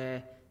pod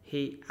where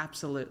he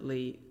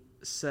absolutely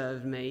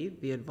served me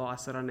the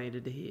advice that I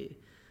needed to hear.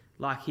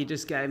 Like, he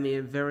just gave me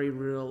a very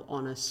real,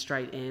 honest,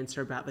 straight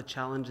answer about the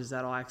challenges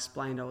that I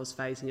explained I was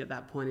facing at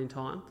that point in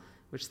time,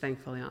 which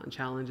thankfully aren't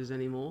challenges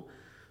anymore.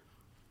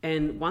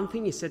 And one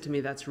thing he said to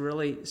me that's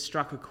really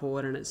struck a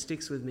chord and it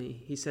sticks with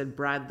me. He said,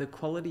 Brad, the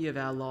quality of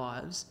our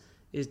lives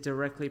is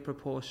directly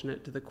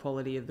proportionate to the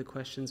quality of the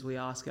questions we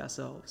ask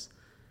ourselves.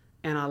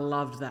 And I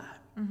loved that.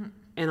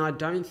 And I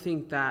don't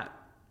think that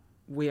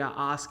we are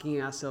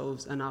asking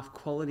ourselves enough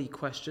quality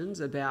questions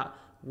about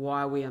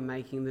why we are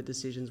making the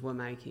decisions we're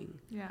making.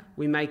 Yeah.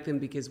 We make them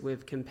because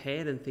we've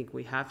compared and think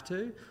we have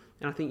to.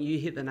 And I think you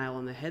hit the nail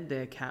on the head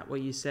there, Kat, where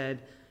you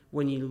said,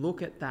 when you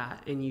look at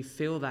that and you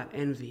feel that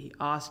envy,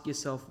 ask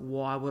yourself,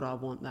 why would I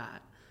want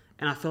that?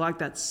 And I feel like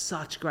that's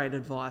such great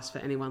advice for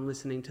anyone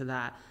listening to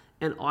that.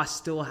 And I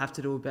still have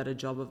to do a better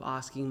job of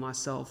asking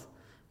myself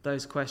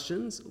those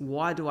questions.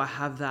 Why do I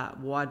have that?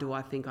 Why do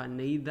I think I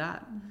need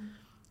that?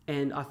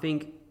 And I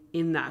think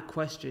in that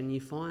question,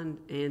 you find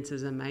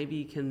answers, and maybe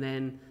you can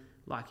then,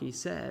 like you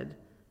said,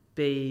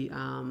 be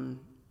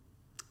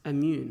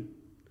immune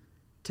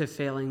to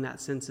feeling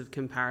that sense of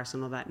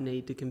comparison or that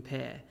need to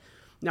compare.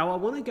 Now, I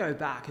want to go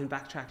back and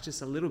backtrack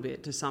just a little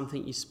bit to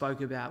something you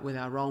spoke about with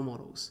our role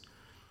models.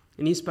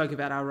 And you spoke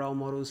about our role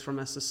models from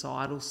a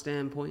societal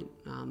standpoint,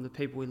 the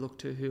people we look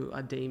to who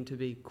are deemed to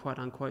be quote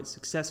unquote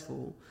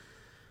successful.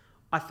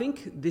 I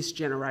think this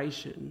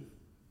generation,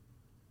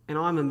 and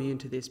I'm immune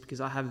to this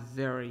because I have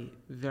very,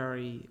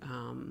 very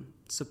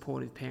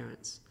supportive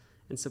parents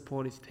and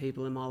supportive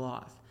people in my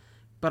life.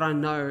 But I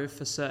know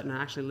for certain,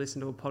 I actually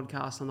listened to a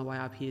podcast on the way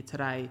up here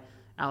today,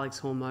 Alex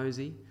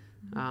Hormozy,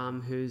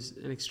 who's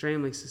an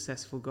extremely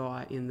successful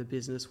guy in the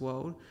business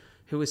world,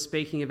 who was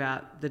speaking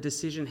about the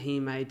decision he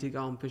made to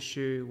go and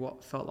pursue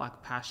what felt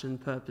like passion,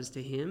 purpose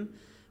to him,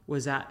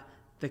 was at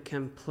the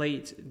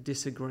complete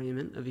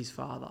disagreement of his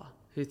father,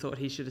 who thought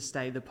he should have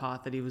stayed the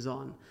path that he was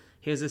on.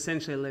 He was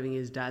essentially living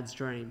his dad's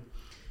dream.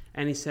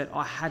 And he said,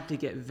 I had to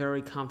get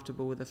very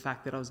comfortable with the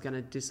fact that I was going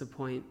to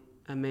disappoint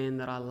a man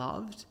that I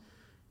loved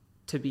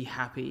to be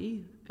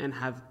happy and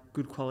have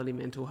good quality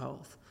mental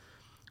health.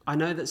 I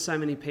know that so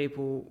many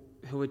people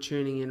who are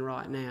tuning in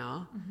right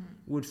now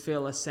would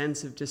feel a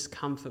sense of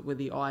discomfort with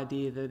the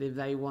idea that if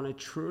they want to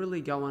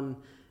truly go and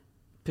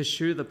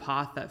pursue the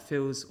path that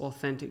feels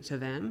authentic to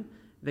them,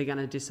 they're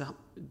going to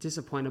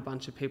disappoint a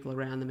bunch of people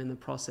around them in the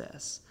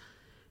process.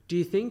 Do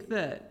you think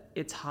that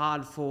it's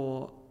hard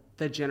for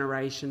the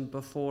generation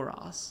before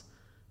us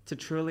to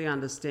truly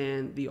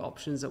understand the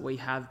options that we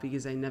have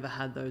because they never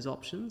had those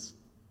options?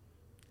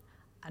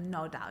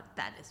 No doubt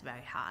that is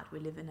very hard. We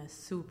live in a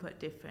super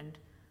different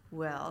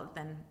world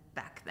than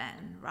back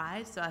then,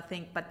 right? So I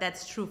think, but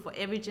that's true for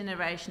every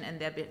generation and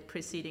their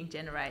preceding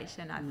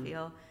generation, I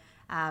feel.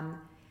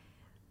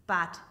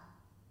 But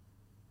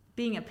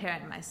being a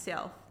parent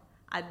myself,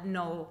 I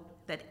know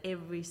that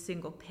every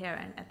single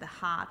parent at the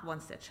heart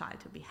wants their child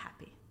to be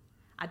happy.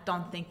 I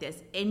don't think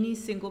there's any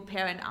single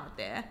parent out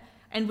there,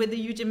 and with the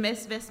huge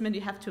investment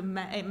you have to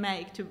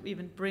make to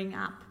even bring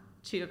up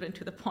children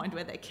to the point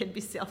where they can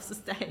be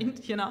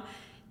self-sustained,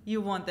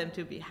 you want them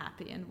to be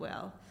happy and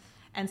well.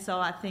 And so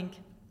I think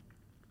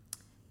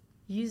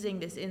using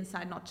this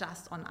insight not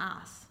just on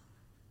us,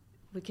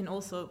 we can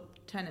also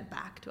turn it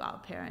back to our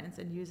parents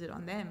and use it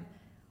on them.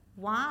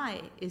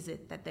 Why is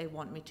it that they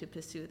want me to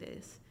pursue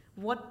this?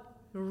 What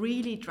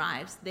really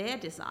drives their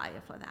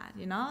desire for that?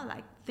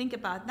 Think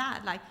about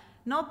that.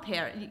 No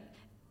parent,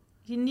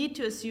 you need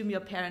to assume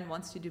your parent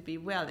wants you to be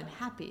well and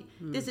happy.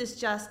 This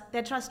is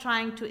they're just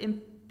trying to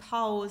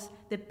impose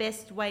the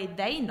best way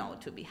they know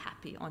to be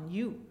happy on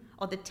you,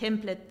 or the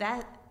template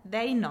that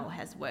they know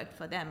has worked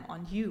for them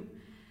on you.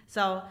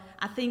 So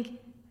I think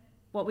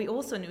what we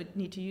also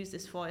need to use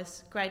this for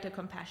is greater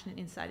compassion and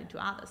insight into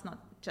others, not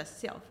just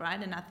self,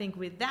 right? And I think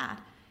with that,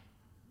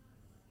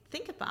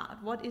 think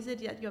about what is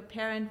it that your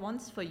parent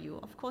wants for you.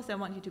 Of course, they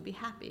want you to be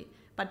happy,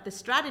 but the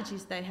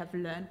strategies they have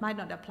learned might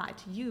not apply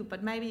to you,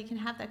 but maybe you can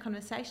have that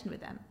conversation with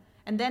them.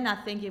 And then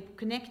I think you're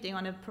connecting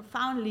on a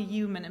profoundly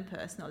human and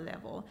personal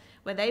level,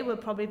 where they will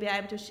probably be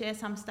able to share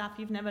some stuff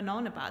you've never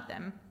known about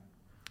them.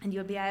 And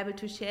you'll be able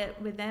to share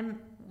with them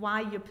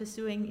why you're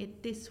pursuing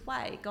it this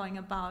way, going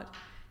about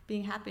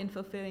being happy and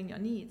fulfilling your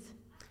needs.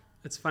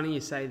 It's funny you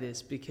say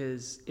this,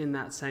 because in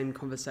that same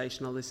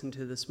conversation I listened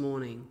to this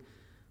morning,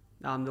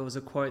 there was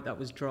a quote that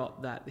was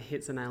dropped that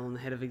hits the nail on the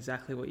head of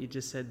exactly what you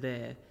just said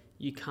there.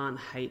 You can't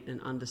hate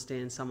and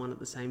understand someone at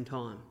the same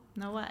time.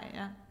 No way,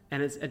 yeah.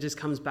 And it just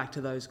comes back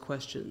to those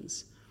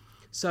questions.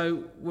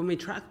 So when we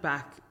track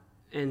back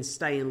and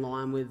stay in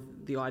line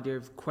with the idea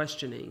of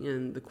questioning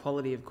and the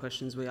quality of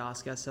questions we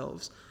ask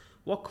ourselves,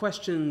 what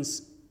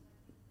questions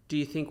do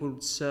you think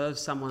would serve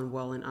someone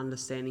well in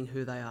understanding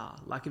who they are?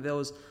 Like if there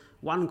was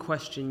one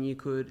question you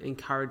could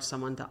encourage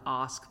someone to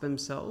ask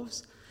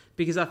themselves,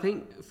 because I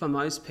think for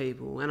most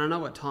people, and I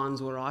know at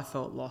times where I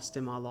felt lost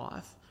in my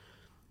life,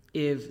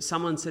 if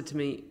someone said to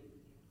me,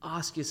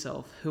 ask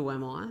yourself, who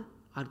am I?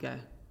 I'd go,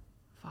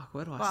 fuck,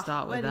 where do I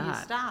start with that? Where do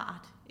you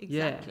start?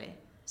 Exactly. Yeah.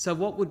 So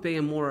what would be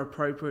a more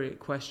appropriate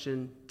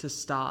question to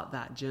start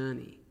that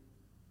journey?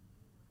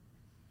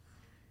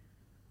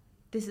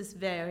 This is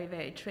very,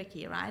 very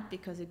tricky, right?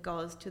 Because it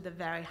goes to the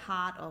very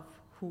heart of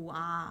who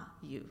are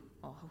you,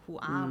 or who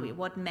are we?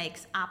 What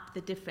makes up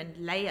the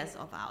different layers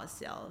of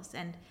ourselves?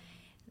 And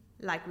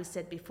like we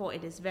said before,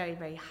 it is very,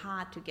 very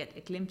hard to get a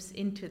glimpse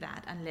into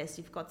that unless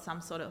you've got some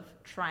sort of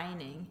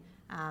training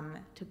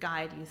to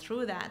guide you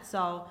through that.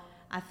 So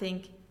I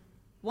think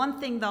One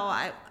thing though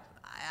I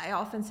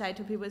often say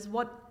to people is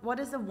what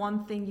is the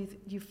one thing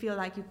you feel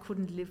like you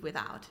couldn't live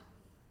without?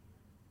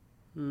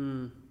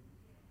 Do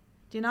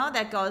you know,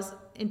 that goes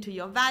into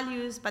your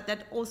values, but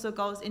that also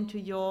goes into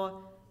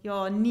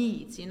your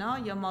needs, you know,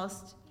 your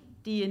most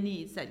dear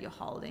needs that you're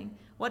holding.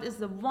 What is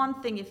the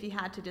one thing, if you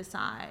had to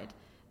decide,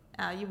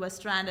 you were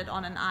stranded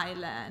on an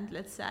island,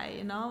 let's say,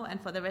 you know,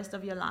 and for the rest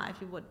of your life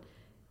you would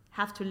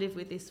have to live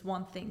with this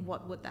one thing,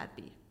 what would that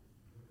be?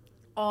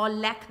 Or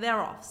lack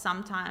thereof.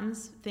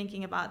 Sometimes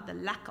thinking about the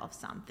lack of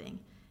something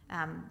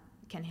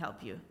can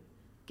help you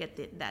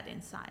get that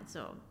insight.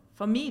 So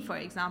for me, for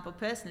example,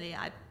 personally,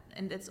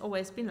 and it's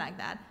always been like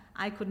that,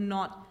 I could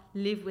not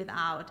live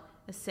without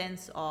a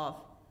sense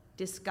of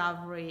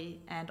discovery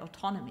and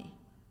autonomy,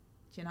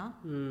 you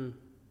know?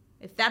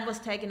 If that was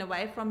taken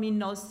away from me,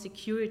 no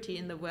security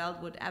in the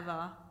world would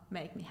ever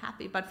make me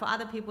happy. But for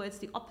other people, it's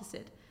the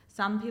opposite.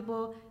 Some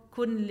people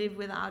couldn't live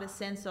without a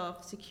sense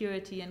of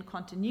security and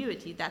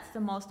continuity. That's the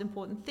most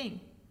important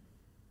thing.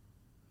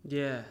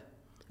 Yeah.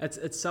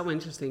 It's so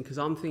interesting because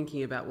I'm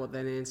thinking about what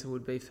that answer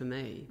would be for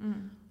me.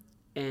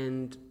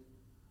 And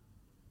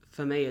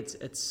for me,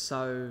 it's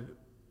so,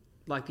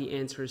 like, the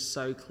answer is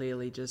so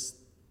clearly just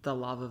the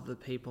love of the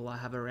people I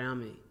have around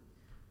me.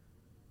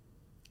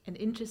 And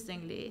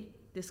interestingly,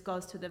 this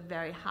goes to the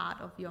very heart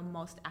of your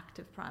most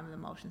active primal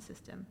emotion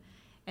system.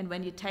 And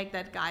when you take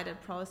that guided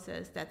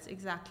process, that's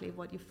exactly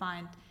what you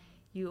find.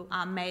 You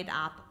are made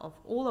up of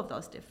all of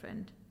those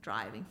different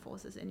driving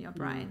forces in your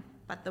brain.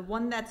 But the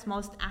one that's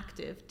most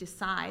active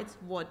decides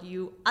what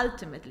you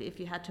ultimately, if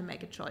you had to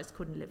make a choice,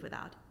 couldn't live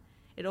without.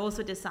 It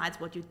also decides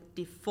what you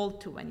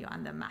default to when you're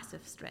under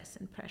massive stress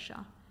and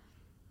pressure.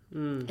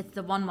 It's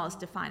the one most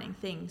defining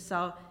thing.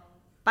 So,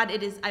 but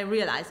I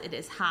realize it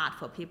is hard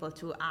for people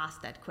to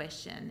ask that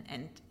question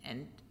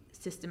and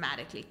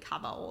systematically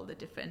cover all the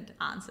different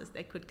answers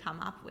they could come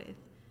up with.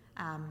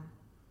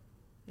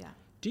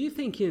 Do you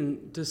think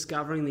in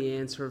discovering the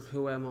answer of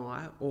who am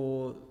I,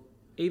 or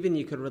even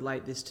you could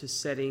relate this to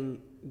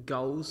setting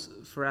goals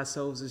for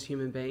ourselves as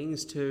human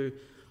beings, to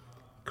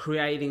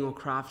creating or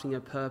crafting a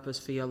purpose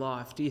for your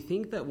life, do you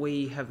think that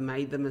we have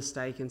made the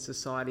mistake in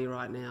society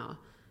right now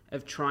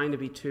of trying to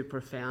be too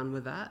profound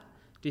with that?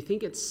 Do you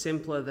think it's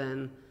simpler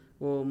than,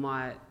 well,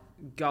 my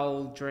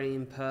goal,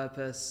 dream,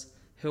 purpose,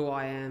 who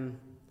I am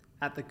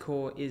at the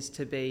core is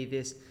to be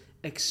this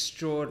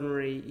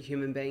extraordinary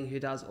human being who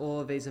does all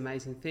of these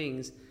amazing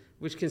things,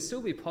 which can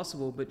still be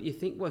possible, but you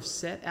think we've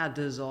set our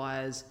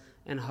desires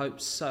and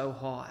hopes so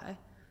high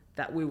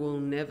that we will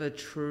never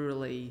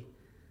truly...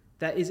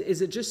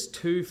 Is it just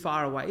too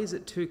far away? Is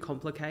it too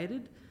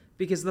complicated?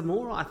 Because the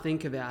more I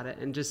think about it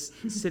and just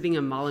sitting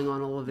and mulling on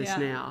all of this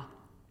now,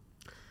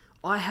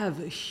 I have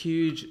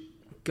huge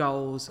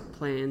goals,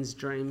 plans,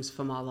 dreams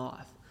for my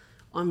life.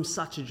 I'm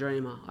such a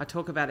dreamer. I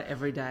talk about it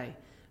every day,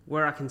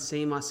 where I can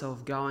see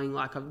myself going.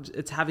 Like,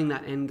 it's having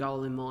that end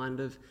goal in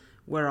mind of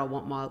where I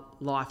want my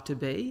life to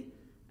be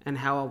and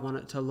how I want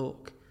it to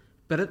look.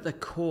 But at the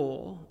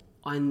core,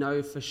 I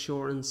know for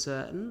sure and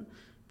certain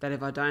that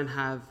if I don't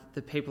have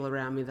the people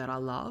around me that I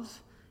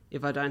love,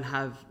 if I don't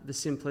have the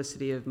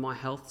simplicity of my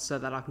health so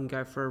that I can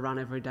go for a run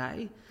every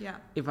day,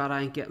 if I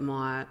don't get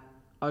my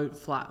oat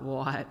flat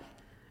white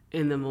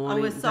in the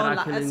morning I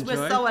can enjoy.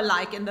 We're so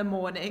alike in the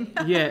morning.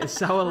 Yeah,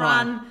 so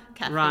alike.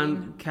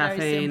 Run,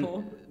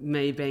 caffeine,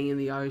 me being in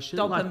the ocean.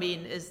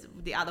 Dopamine is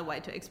the other way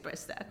to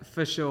express that.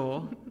 For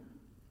sure.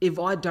 If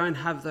I don't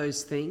have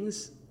those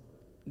things,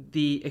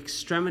 the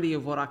extremity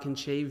of what I can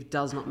achieve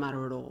does not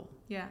matter at all.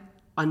 Yeah.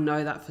 I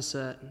know that for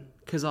certain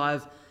because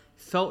I've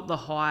felt the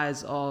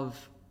highs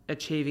of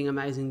achieving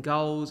amazing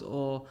goals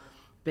or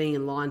being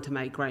in line to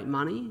make great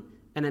money,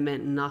 and it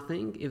meant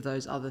nothing if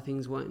those other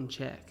things weren't in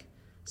check.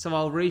 So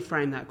I'll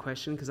reframe that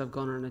question because I've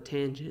gone on a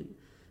tangent.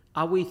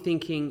 Are we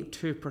thinking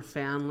too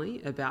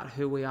profoundly about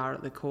who we are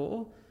at the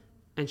core,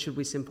 and should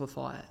we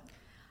simplify it?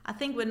 I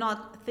think we're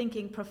not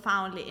thinking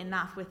profoundly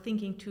enough. We're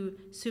thinking too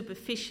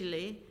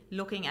superficially,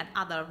 looking at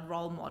other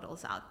role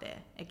models out there.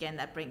 Again,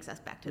 that brings us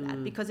back to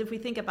that. Because if we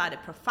think about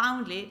it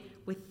profoundly,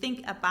 we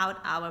think about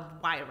our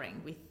wiring.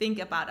 We think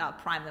about our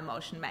primal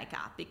emotion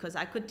makeup. Because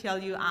I could tell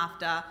you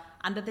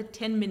under the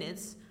 10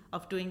 minutes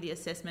of doing the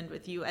assessment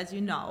with you, as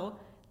you know,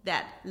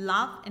 that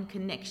love and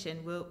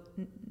connection will,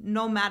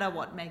 no matter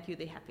what, make you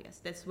the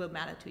happiest. This will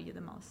matter to you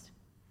the most.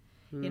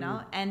 You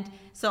know, and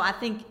so I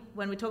think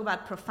when we talk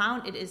about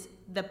profound, it is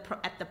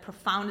at the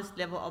profoundest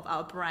level of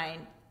our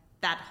brain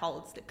that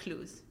holds the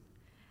clues.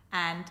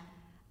 And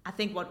I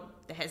think what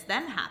has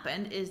then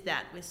happened is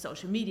that with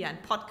social media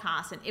and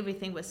podcasts and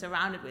everything we're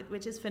surrounded with,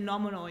 which is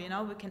phenomenal, you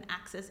know, we can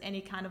access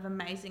any kind of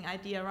amazing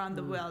idea around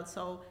the world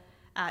so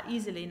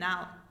easily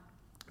now.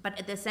 But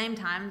at the same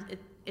time,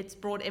 it's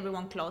brought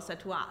everyone closer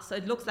to us. So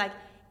it looks like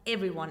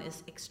everyone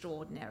is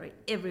extraordinary,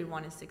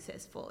 everyone is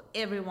successful,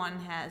 everyone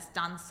has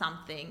done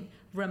something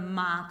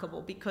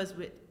remarkable because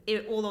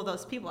all of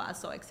those people are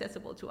so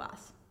accessible to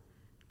us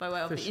by way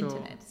of the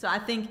internet. So I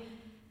think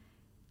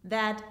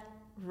that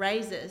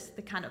raises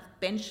the kind of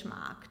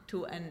benchmark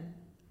to an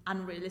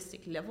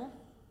unrealistic level.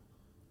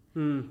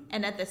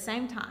 And at the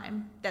same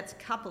time, that's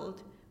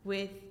coupled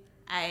with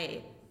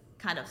a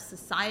kind of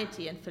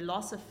society and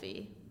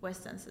philosophy,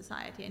 Western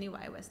society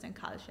anyway, Western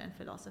culture and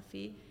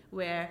philosophy,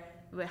 where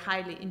we're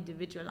highly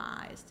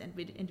individualized and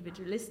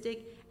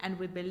individualistic, and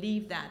we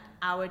believe that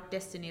our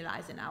destiny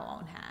lies in our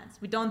own hands.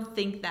 We don't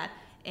think that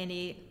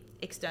any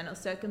external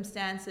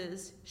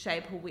circumstances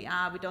shape who we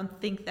are. We don't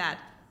think that,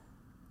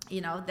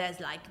 there's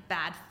like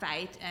bad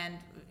fate and,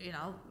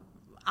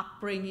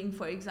 upbringing,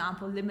 for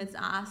example, limits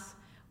us.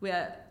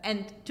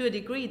 And to a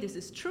degree, this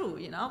is true.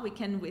 We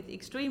can, with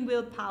extreme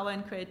willpower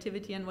and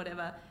creativity and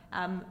whatever,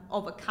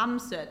 overcome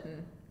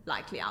certain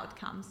likely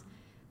outcomes.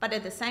 But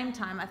at the same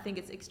time, I think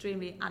it's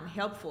extremely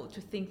unhelpful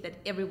to think that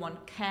everyone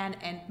can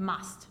and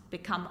must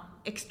become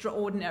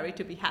extraordinary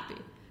to be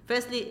happy.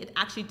 Firstly, it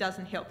actually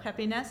doesn't help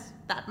happiness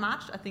that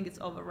much. I think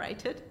it's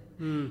overrated.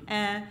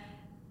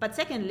 But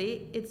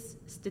secondly, it's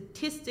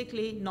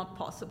statistically not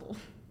possible.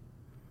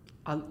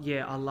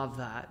 I love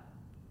that.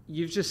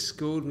 You've just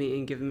schooled me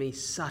and given me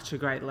such a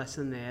great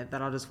lesson there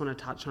that I just want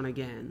to touch on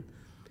again.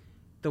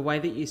 The way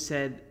that you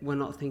said we're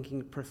not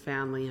thinking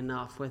profoundly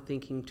enough, we're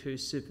thinking too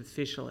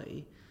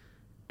superficially.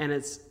 And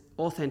its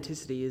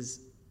authenticity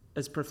is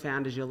as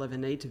profound as you'll ever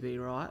need to be,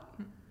 right?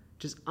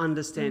 Just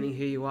understanding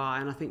who you are.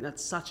 And I think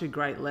that's such a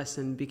great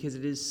lesson, because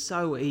it is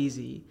so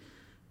easy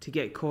to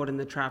get caught in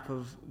the trap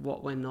of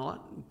what we're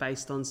not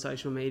based on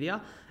social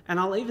media. And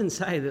I'll even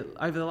say that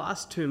over the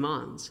last 2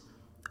 months,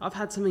 I've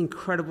had some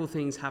incredible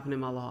things happen in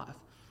my life.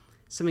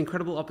 Some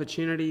incredible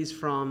opportunities,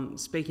 from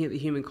speaking at the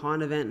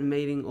Humankind event and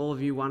meeting all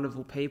of you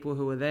wonderful people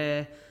who were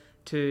there,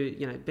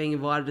 to being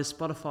invited to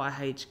Spotify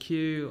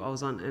HQ. I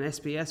was on an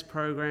SBS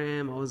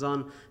program. I was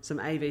on some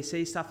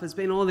AVC stuff. There's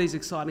been all these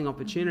exciting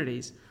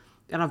opportunities.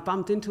 And I've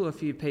bumped into a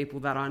few people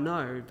that I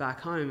know back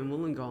home in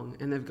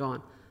Wollongong, and they've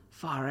gone,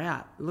 far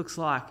out. It looks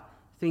like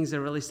things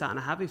are really starting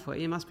to happen for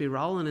you. You must be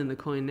rolling in the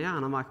Kuehn now.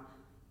 And I'm like,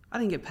 I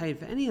didn't get paid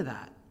for any of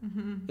that.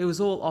 It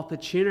was all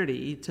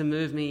opportunity to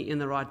move me in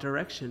the right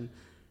direction.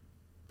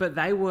 But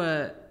they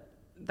were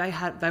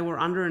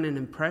under an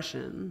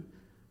impression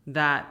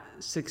that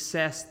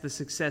the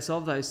success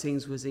of those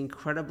things was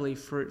incredibly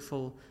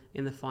fruitful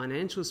in the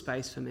financial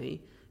space for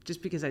me,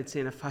 just because they'd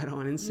seen a photo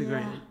on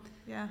Instagram.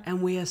 Yeah.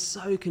 And we are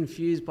so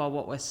confused by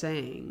what we're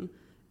seeing,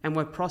 and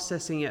we're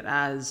processing it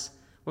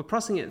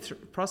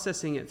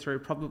through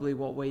probably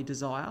what we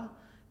desire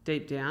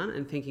deep down,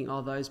 and thinking,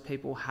 oh, those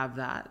people have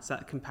that. It's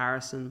that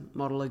comparison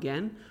model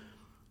again.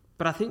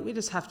 But I think we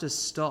just have to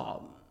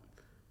stop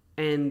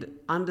and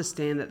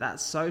understand that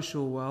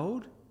social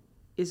world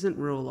isn't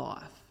real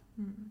life.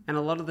 And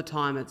a lot of the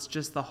time it's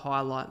just the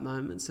highlight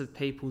moments of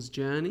people's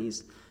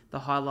journeys, the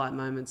highlight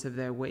moments of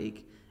their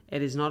week.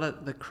 It is not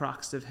at the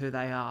crux of who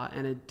they are,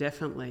 and it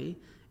definitely,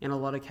 in a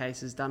lot of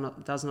cases,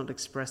 does not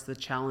express the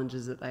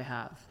challenges that they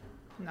have.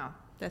 No,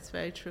 that's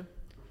very true.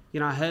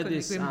 I heard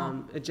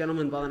a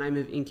gentleman by the name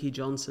of Inky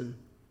Johnson,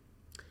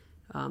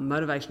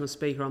 motivational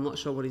speaker. I'm not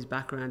sure what his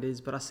background is,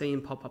 but I see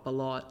him pop up a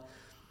lot.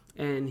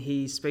 And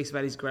he speaks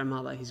about his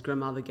grandmother. His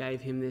grandmother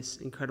gave him this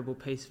incredible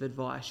piece of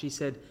advice. She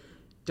said,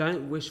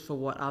 don't wish for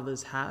what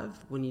others have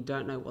when you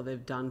don't know what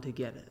they've done to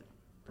get it.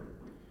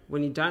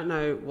 When you don't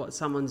know what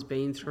someone's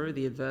been through,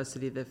 the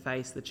adversity they've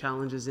faced, the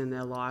challenges in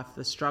their life,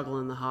 the struggle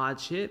and the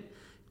hardship,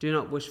 do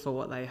not wish for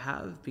what they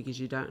have, because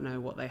you don't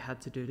know what they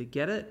had to do to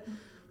get it.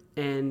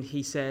 And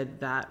he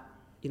said that,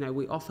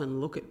 we often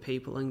look at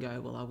people and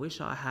go, well, I wish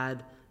I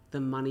had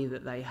the money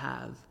that they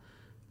have.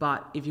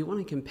 But if you want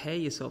to compare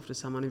yourself to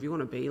someone, if you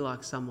want to be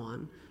like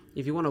someone,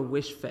 if you want to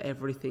wish for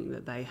everything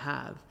that they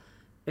have,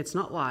 it's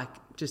not like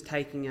just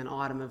taking an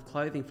item of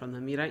clothing from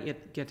them. You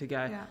don't get to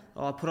go,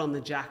 I'll put on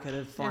the jacket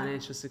of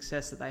financial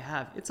success that they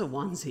have. It's a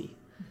onesie.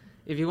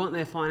 If you want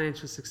their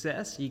financial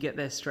success, you get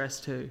their stress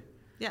too.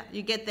 Yeah,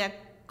 you get their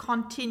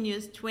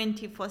continuous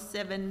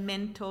 24/7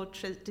 mental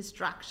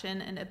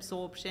distraction and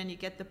absorption. You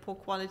get the poor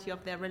quality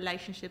of their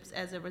relationships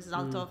as a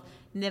result of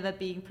never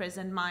being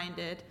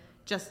present-minded,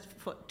 just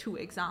for 2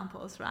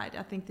 examples, right?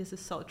 I think this is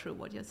so true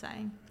what you're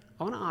saying.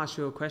 I want to ask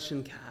you a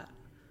question, Kat.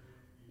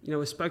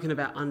 We've spoken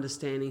about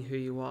understanding who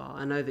you are.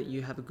 I know that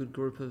you have a good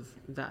group of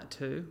that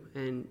too,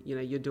 and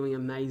you're doing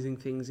amazing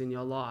things in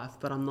your life,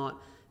 but I'm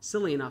not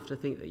silly enough to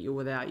think that you're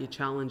without your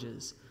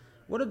challenges.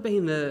 What have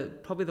been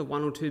probably the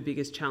 1 or 2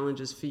 biggest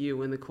challenges for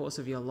you in the course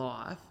of your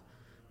life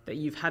that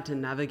you've had to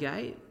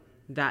navigate,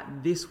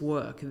 that this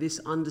work, this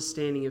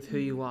understanding of who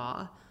you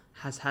are,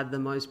 has had the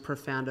most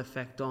profound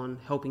effect on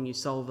helping you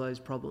solve those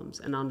problems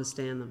and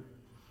understand them?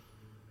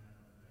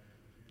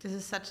 This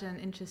is such an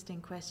interesting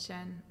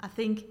question. I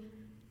think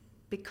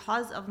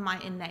because of my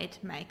innate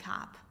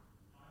makeup,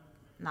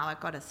 now I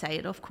gotta say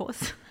it, of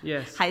course.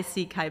 Yes. High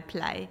seek, high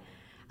play.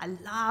 I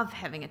love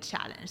having a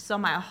challenge. So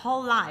my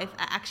whole life,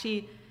 I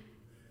actually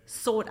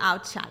sought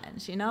out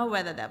challenge,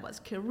 whether that was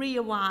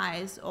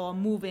career-wise or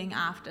moving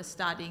after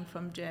studying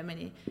from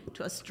Germany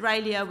to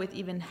Australia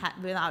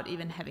without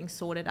even having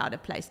sorted out a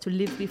place to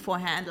live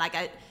beforehand. Like,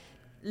 I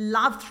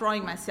love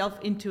throwing myself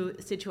into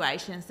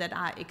situations that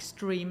are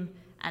extreme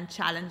and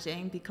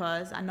challenging,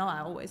 because I know I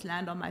always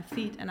land on my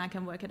feet and I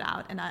can work it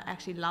out, and I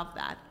actually love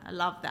that. I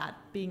love that,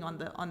 being on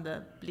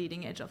the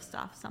bleeding edge of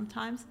stuff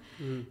sometimes.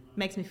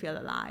 Makes me feel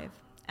alive.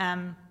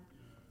 And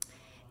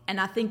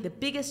I think the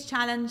biggest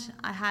challenge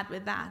I had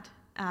with that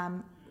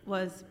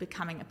was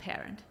becoming a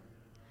parent.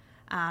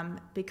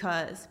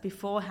 Because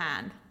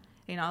beforehand,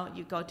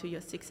 you go to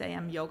your 6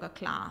 a.m. yoga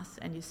class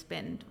and you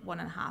spend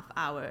 1.5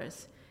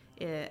 hours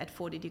at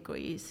 40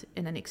 degrees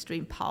in an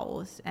extreme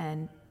pose,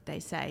 and they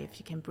say if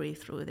you can breathe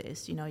through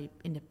this, you're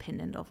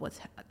independent of what's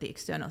the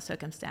external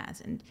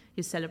circumstance, and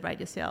you celebrate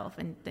yourself,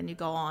 and then you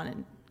go on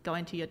and go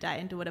into your day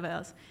and do whatever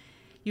else.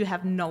 You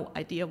have no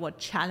idea what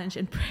challenge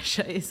and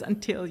pressure is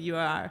until you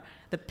are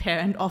the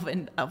parent of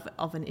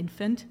an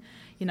infant,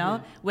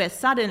 where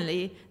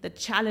suddenly the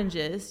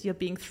challenges you're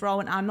being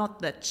thrown are not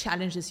the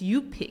challenges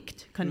you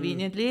picked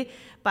conveniently,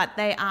 but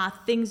they are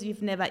things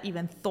you've never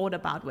even thought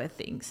about were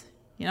things,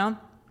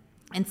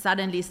 and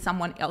suddenly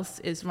someone else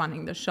is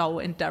running the show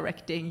and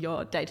directing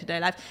your day-to-day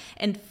life.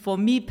 And for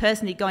me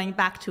personally, going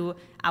back to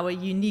our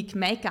unique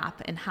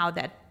makeup and how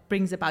that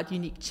brings about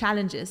unique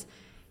challenges,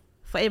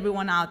 for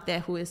everyone out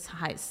there who is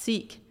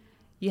high-seek,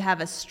 you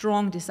have a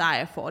strong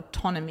desire for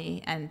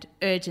autonomy and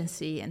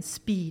urgency and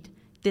speed.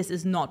 This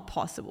is not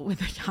possible with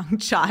a young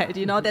child.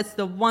 That's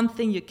the one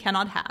thing you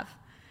cannot have.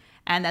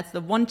 And that's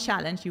the one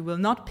challenge you will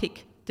not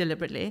pick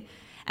deliberately.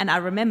 And I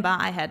remember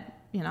I had,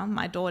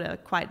 my daughter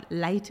quite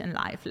late in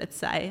life, let's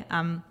say,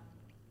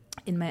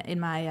 in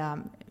my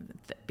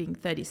being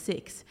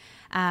 36.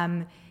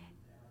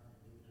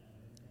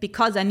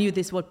 Because I knew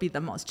this would be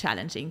the most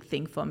challenging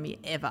thing for me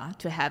ever,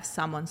 to have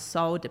someone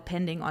so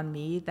depending on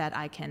me that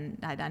I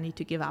need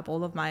to give up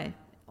all of my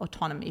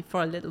autonomy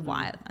for a little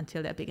while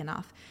until they're big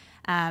enough.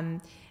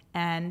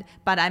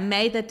 But I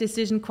made that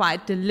decision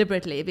quite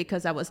deliberately,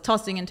 because I was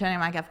tossing and turning,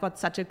 like, I've got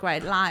such a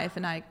great life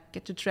and I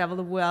get to travel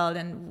the world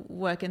and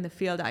work in the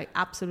field I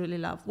absolutely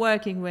love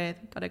working with,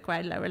 got a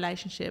great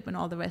relationship and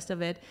all the rest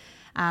of it.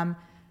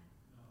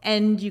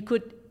 And you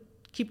could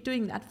keep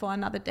doing that for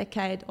another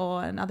decade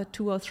or another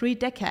 2 or 3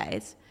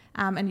 decades,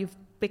 and you've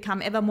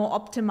become ever more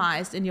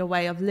optimized in your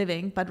way of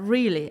living. But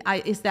really,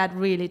 is that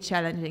really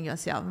challenging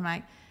yourself? I'm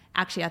like,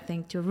 actually, I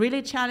think to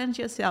really challenge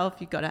yourself,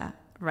 you've got to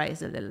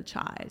raise a little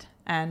child.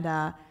 And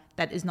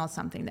that is not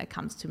something that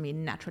comes to me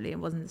naturally. It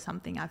wasn't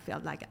something I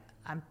felt like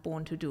I'm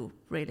born to do,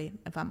 really,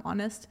 if I'm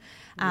honest.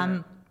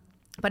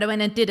 But I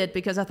went and did it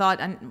because I thought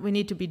we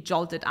need to be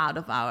jolted out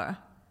of our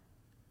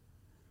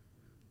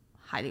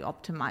highly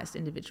optimized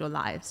individual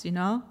lives,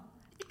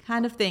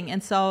 kind of thing.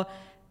 And so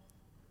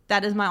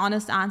that is my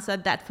honest answer.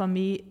 That for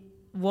me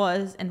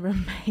was and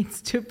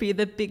remains to be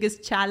the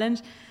biggest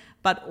challenge,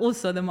 but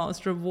also the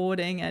most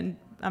rewarding and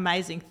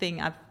amazing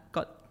thing I've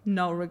got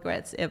no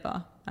regrets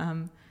ever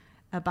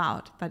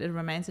about, but it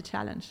remains a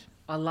challenge.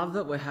 I love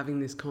that we're having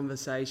this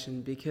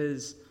conversation,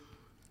 because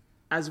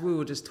as we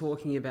were just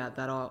talking about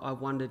that, I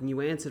wondered, and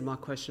you answered my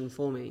question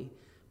for me,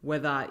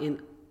 whether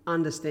in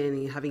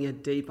understanding, having a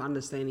deep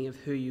understanding of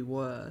who you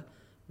were,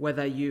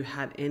 whether you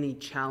had any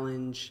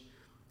challenge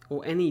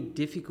or any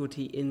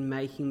difficulty in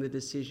making the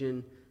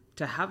decision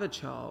to have a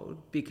child,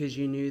 because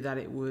you knew that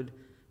it would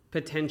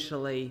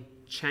potentially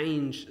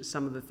change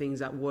some of the things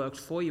that worked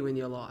for you in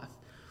your life.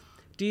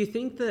 Do you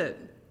think that...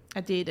 I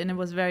did, and it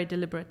was very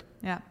deliberate.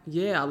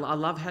 Yeah, I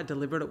love how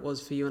deliberate it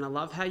was for you, and I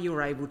love how you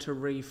were able to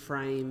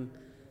reframe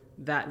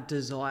that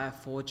desire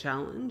for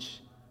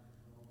challenge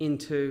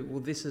into, well,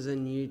 this is a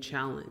new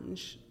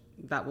challenge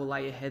that will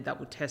lay ahead, that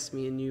will test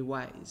me in new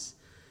ways.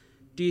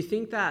 Do you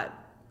think that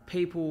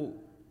people,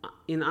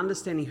 in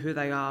understanding who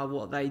they are,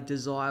 what they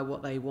desire,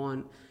 what they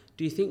want,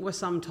 do you think we're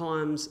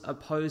sometimes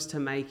opposed to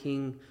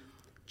making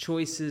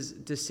choices,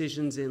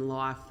 decisions in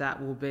life that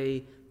will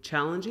be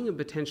challenging and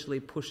potentially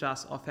push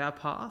us off our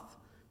path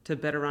to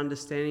better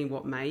understanding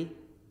what may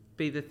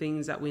be the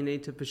things that we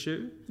need to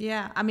pursue?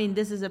 Yeah, I mean,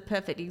 this is a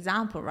perfect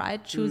example,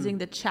 right? Choosing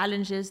the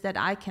challenges that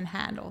I can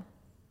handle.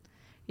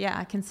 Yeah,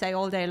 I can say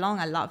all day long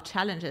I love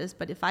challenges,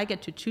 but if I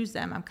get to choose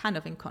them, I'm kind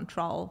of in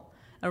control.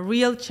 A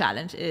real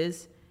challenge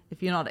is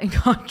if you're not in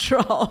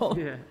control.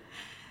 Yeah.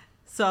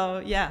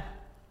 So, yeah.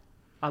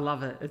 I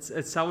love it.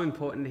 It's so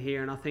important to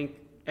hear, and I think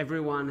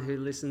everyone who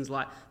listens,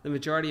 like the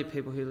majority of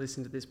people who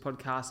listen to this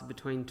podcast are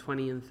between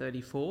 20 and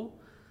 34,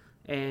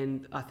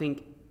 and I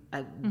think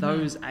at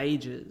those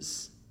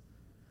ages,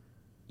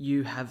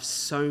 you have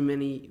so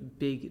many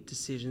big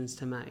decisions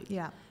to make.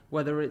 Yeah.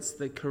 Whether it's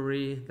the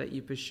career that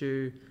you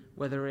pursue,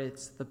 whether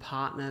it's the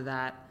partner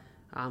that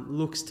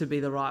looks to be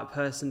the right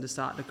person to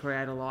start to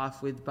create a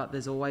life with, but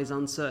there's always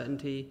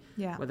uncertainty,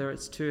 whether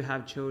it's to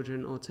have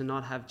children or to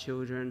not have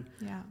children.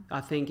 Yeah.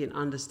 I think in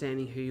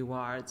understanding who you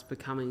are, it's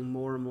becoming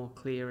more and more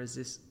clear as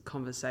this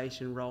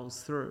conversation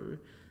rolls through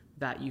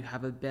that you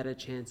have a better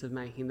chance of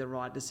making the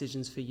right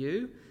decisions for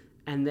you,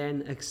 and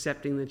then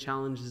accepting the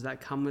challenges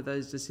that come with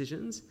those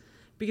decisions.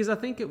 Because I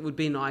think it would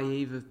be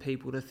naive of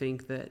people to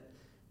think that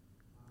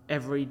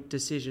every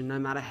decision, no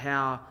matter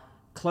how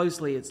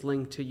closely it's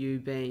linked to you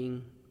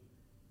being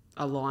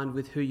aligned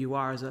with who you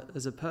are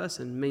as a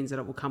person, means that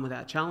it will come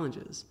without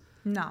challenges.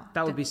 No.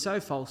 That would be so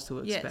false to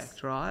expect,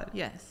 yes. right?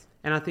 Yes.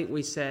 And I think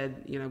we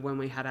said, when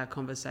we had our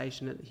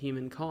conversation at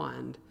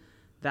Humankind,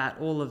 that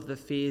all of the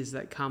fears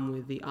that come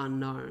with the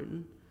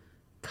unknown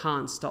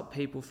can't stop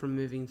people from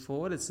moving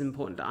forward. It's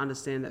important to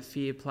understand that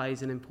fear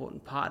plays an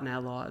important part in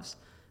our lives,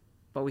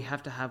 but we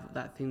have to have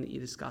that thing that you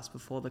discussed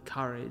before, the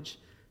courage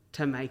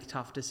to make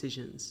tough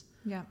decisions.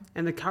 Yeah.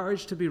 And the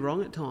courage to be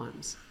wrong at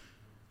times.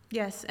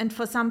 Yes, and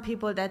for some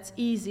people that's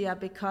easier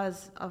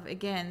because of,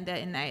 again, their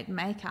innate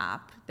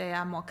makeup. They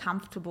are more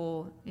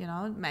comfortable,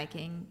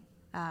 making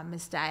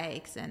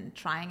mistakes and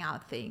trying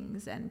out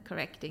things and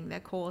correcting their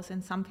course.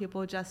 And some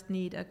people just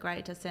need a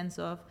greater sense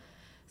of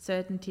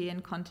certainty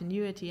and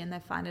continuity, and they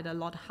find it a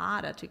lot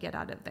harder to get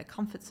out of their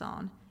comfort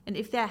zone. And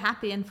if they're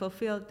happy and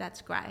fulfilled,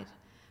 that's great.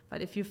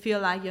 But if you feel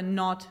like you're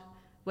not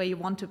where you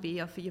want to be,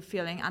 or if you're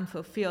feeling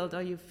unfulfilled,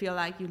 or you feel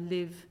like you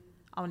live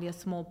only a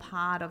small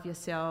part of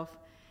yourself,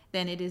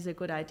 then it is a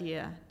good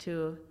idea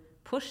to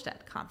push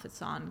that comfort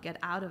zone, get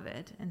out of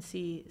it, and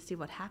see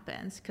what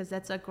happens, because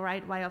that's a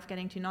great way of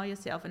getting to know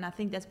yourself. And I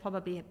think that's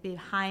probably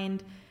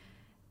behind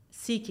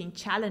seeking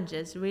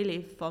challenges,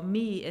 really, for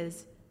me,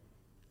 is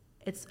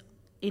it's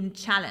in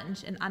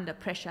challenge and under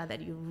pressure that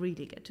you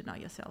really get to know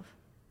yourself.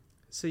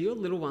 So your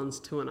little one's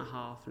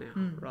 2.5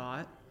 now,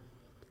 right?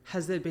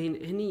 Has there been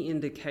any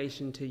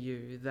indication to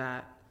you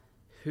that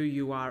who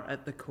you are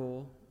at the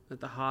core,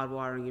 at the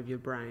hardwiring of your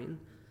brain,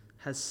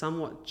 has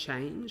somewhat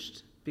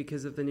changed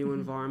because of the new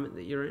environment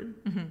that you're in?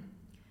 Mm-hmm.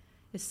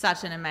 It's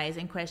such an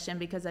amazing question,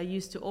 because I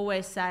used to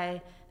always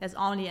say there's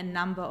only a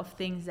number of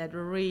things that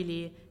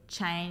really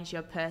change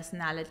your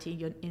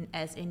personality,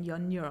 as in your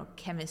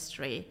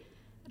neurochemistry,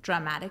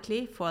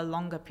 dramatically for a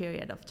longer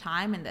period of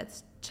time, and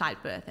that's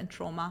childbirth and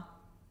trauma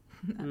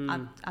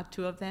are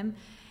two of them.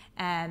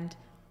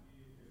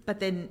 But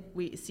then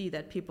we see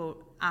that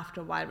people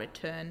after a while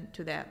return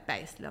to their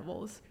base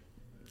levels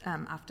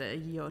after a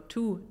year or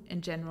two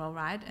in general,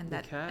 right? And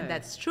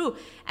that's true.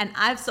 And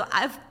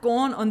I've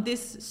gone on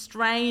this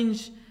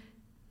strange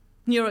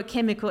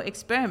neurochemical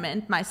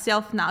experiment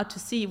myself now to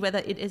see whether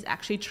it is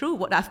actually true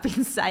what I've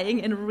been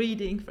saying and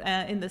reading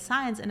in the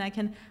science, and I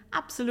can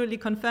absolutely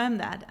confirm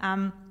that.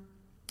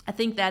 I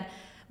think that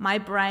my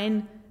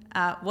brain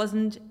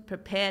wasn't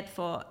prepared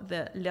for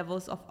the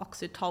levels of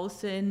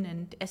oxytocin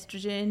and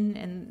estrogen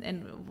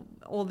and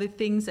all the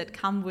things that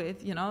come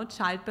with,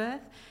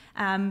 childbirth.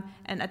 And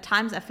at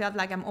times I felt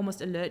like I'm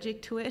almost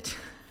allergic to it.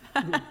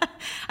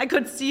 I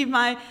could see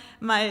my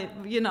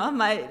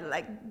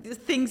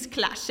things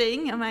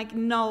clashing. I'm like,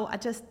 no,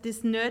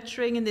 this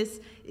nurturing and this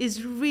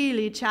is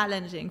really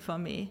challenging for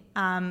me.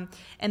 And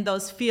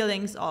those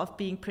feelings of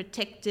being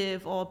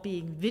protective or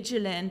being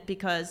vigilant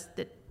because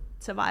the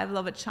survival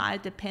of a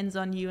child depends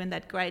on you, and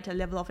that greater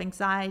level of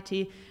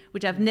anxiety,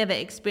 which I've never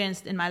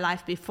experienced in my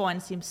life before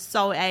and seems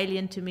so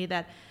alien to me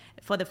that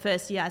for the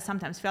first year I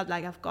sometimes felt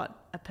like I've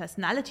got a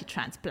personality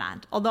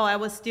transplant. Although I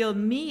was still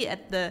me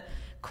at the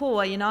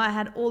core, I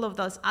had all of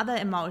those other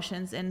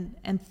emotions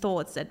and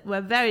thoughts that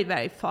were very,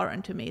 very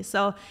foreign to me.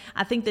 So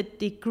I think the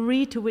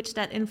degree to which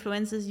that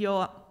influences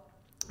your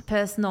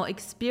personal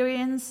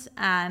experience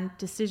and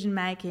decision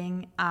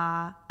making,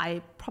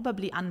 I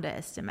probably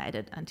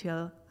underestimated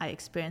until I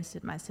experienced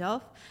it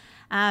myself.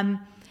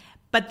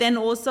 But then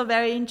also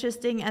very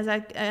interesting, as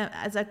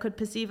I could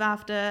perceive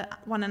after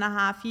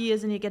 1.5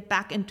 years, and you get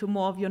back into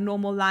more of your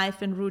normal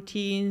life and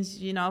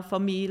routines. For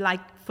me,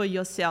 like for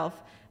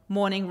yourself,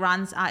 morning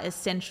runs are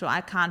essential.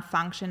 I can't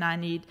function. I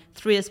need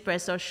 3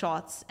 espresso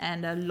shots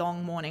and a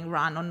long morning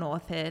run on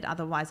North Head.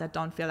 Otherwise, I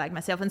don't feel like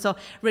myself. And so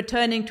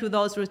returning to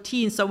those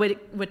routines. So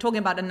we're talking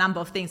about a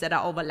number of things that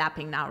are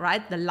overlapping now,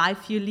 right? The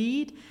life you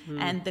lead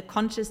and the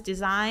conscious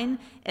design,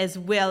 as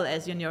well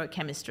as your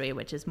neurochemistry,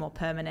 which is more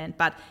permanent.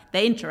 But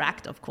they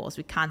interact, of course.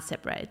 We can't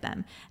separate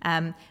them.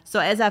 So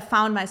as I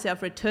found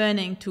myself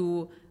returning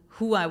to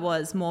who I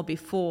was more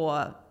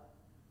before,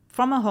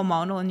 from a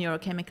hormonal and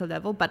neurochemical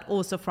level, but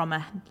also from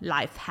a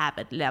life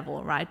habit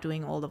level, right?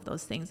 Doing all of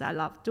those things I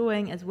love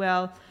doing as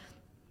well.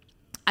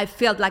 I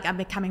felt like I'm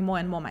becoming more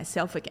and more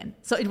myself again.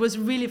 So it was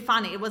really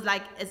funny. It was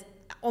like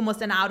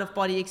almost an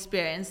out-of-body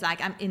experience, like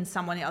I'm in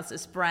someone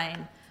else's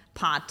brain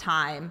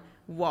part-time.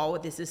 Whoa,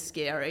 this is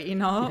scary,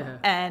 Yeah.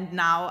 And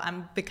now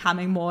I'm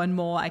becoming more and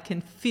more, I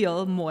can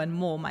feel more and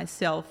more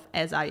myself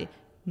as I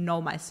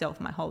know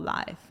myself my whole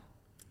life.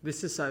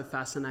 This is so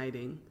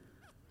fascinating.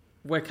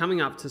 We're coming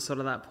up to sort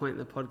of that point in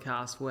the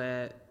podcast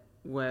where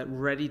we're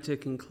ready to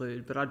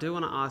conclude, but I do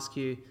want to ask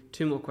you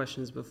 2 more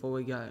questions before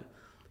we go.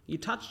 You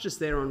touched just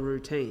there on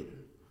routine,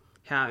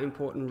 how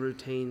important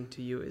routine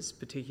to you is,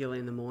 particularly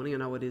in the morning. I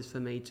know it is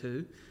for me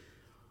too.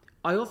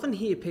 I often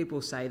hear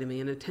people say to me,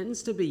 and it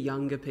tends to be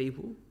younger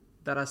people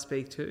that I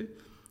speak to,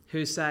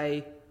 who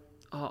say,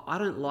 I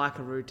don't like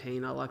a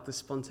routine. I like the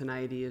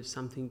spontaneity of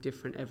something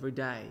different every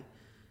day.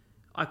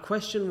 I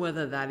question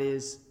whether that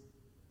is,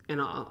 and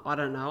I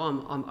don't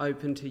know, I'm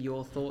open to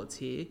your thoughts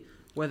here,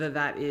 whether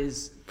that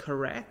is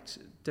correct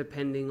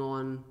depending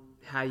on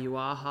how you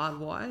are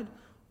hardwired,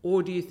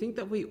 or do you think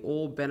that we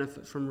all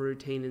benefit from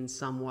routine in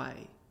some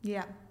way?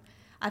 Yeah,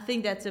 I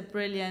think that's a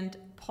brilliant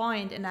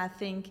point, and I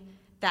think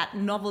that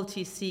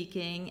novelty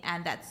seeking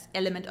and that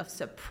element of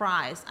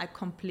surprise I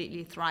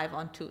completely thrive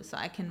on too, so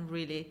I can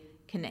really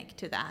connect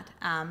to that.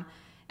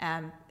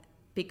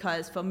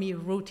 Because for me,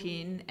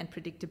 routine and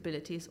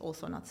predictability is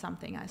also not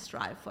something I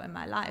strive for in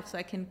my life, so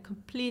I can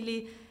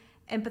completely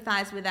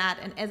empathize with that.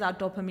 And as our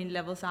dopamine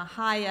levels are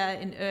higher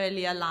in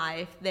earlier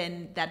life,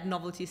 then that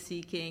novelty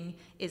seeking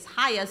is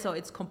higher, so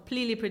it's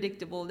completely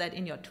predictable that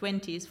in your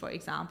 20s, for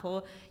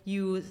example,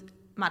 you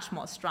much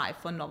more strive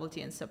for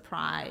novelty and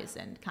surprise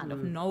and kind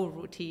of no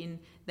routine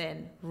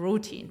than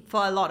routine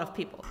for a lot of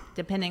people,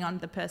 depending on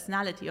the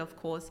personality, of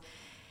course.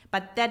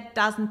 But that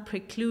doesn't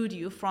preclude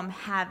you from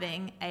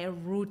having a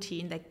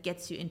routine that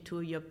gets you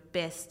into your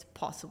best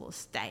possible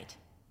state.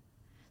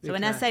 So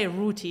when I say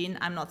routine,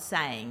 I'm not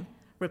saying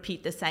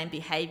repeat the same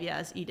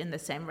behaviors, eat in the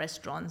same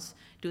restaurants,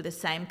 do the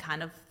same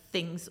kind of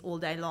things all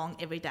day long,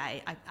 every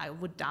day. I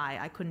would die.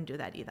 I couldn't do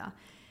that either.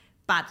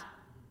 But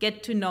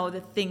get to know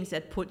the things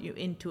that put you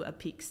into a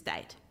peak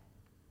state.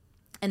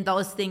 And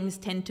those things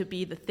tend to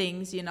be the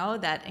things,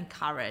 that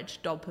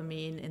encourage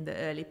dopamine in the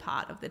early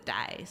part of the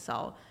day.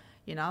 So,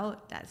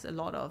 there's a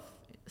lot of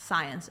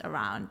science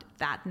around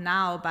that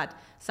now, but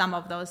some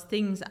of those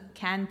things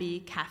can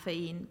be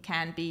caffeine,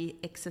 can be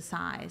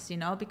exercise,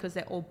 because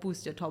they all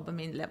boost your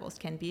dopamine levels,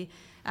 can be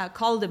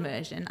cold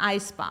immersion,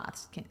 ice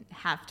baths, can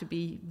have to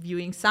be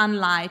viewing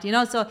sunlight,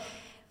 so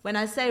when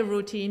I say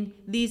routine,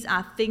 these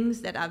are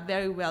things that are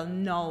very well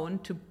known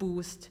to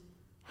boost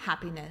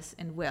happiness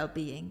and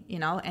well-being,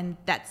 and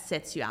that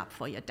sets you up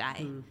for your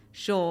day.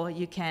 Sure,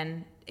 you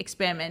can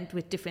experiment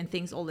with different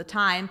things all the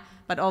time,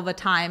 but over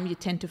time you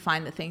tend to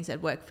find the things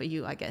that work for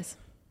you, I guess.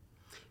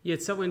 Yeah,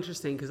 it's so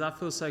interesting because I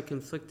feel so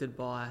conflicted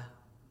by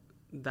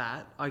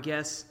that. I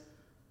guess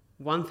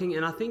one thing,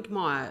 and I think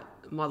my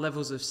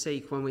levels of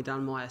seek when we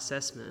done my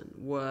assessment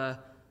were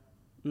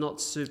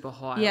not super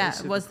high. Yeah,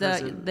 it was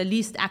the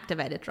least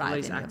activated drive. The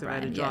least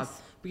activated drive.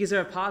 Yes. Because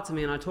there are parts of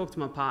me, and I talk to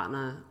my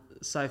partner,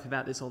 Soph,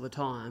 about this all the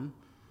time,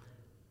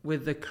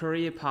 with the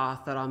career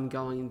path that I'm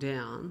going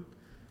down,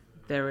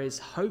 there is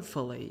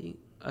hopefully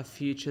a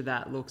future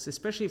that looks,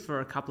 especially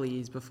for a couple of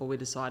years before we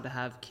decide to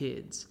have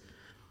kids,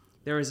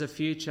 there is a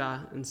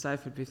future, and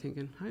Soph would be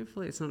thinking,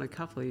 hopefully it's not a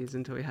couple of years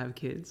until we have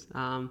kids.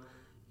 In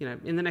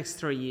the next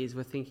 3 years,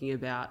 we're thinking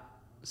about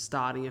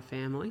starting a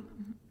family.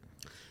 Mm-hmm.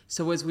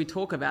 So as we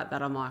talk about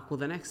that, I'm like, well,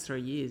 the next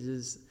 3 years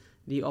is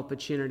the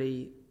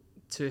opportunity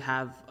to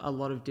have a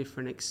lot of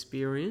different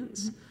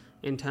experience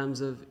in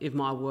terms of if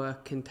my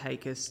work can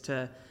take us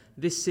to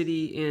this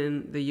city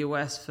in the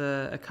US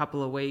for a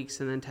couple of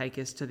weeks and then take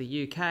us to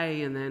the UK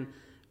and then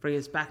bring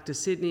us back to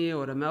Sydney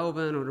or to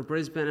Melbourne or to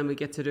Brisbane, and we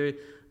get to do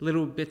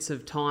little bits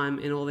of time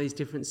in all these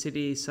different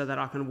cities so that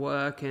I can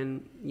work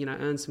and,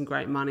 earn some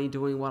great money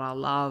doing what I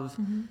love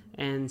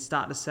and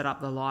start to set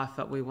up the life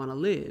that we want to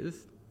live.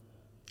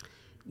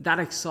 That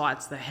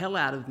excites the hell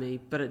out of me,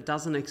 but it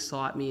doesn't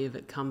excite me if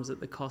it comes at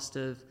the cost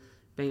of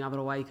being able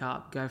to wake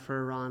up, go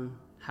for a run,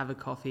 have a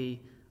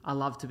coffee. I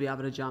love to be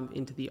able to jump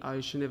into the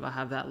ocean if I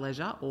have that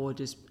leisure, or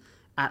just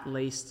at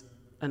least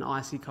an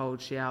icy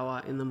cold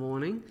shower in the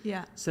morning.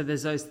 Yeah. So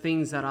there's those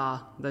things that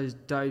are those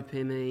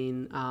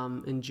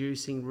dopamine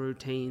inducing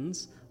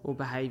routines or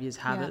behaviors,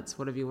 habits,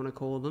 whatever you want to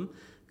call them,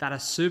 that are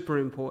super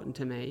important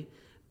to me.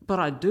 But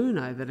I do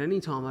know that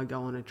anytime I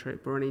go on a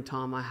trip or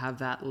anytime I have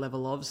that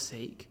level of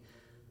seek,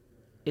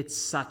 it's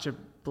such a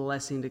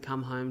blessing to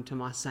come home to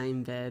my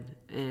same bed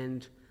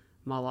and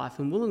my life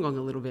in Wollongong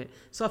a little bit.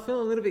 So I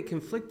feel a little bit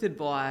conflicted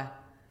by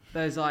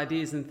those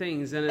ideas and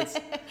things, and it's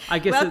I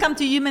guess welcome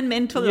to human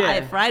mental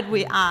life, right?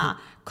 We are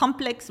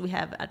complex, we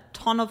have a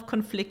ton of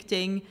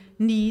conflicting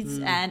needs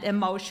and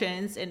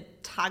emotions and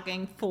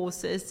tugging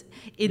forces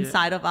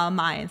inside of our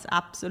minds.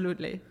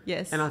 Absolutely,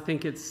 yes. And I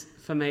think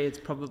for me it's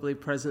probably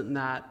present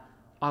that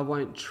I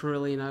won't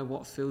truly know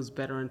what feels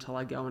better until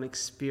I go and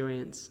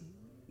experience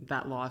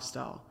that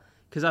lifestyle,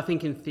 because I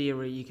think in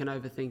theory you can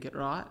overthink it,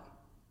 right?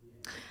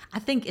 I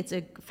think it's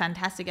a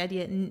fantastic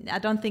idea. I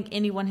don't think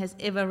anyone has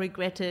ever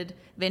regretted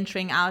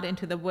venturing out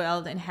into the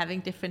world and having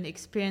different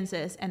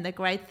experiences. And the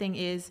great thing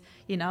is,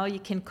 you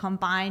can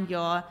combine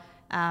your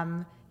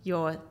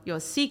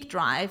seek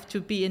drive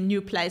to be in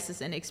new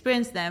places and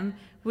experience them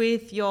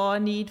with your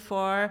need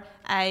for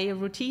a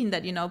routine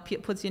that,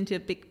 puts you into a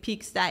big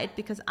peak state,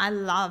 because I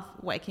love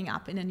waking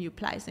up in a new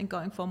place and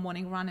going for a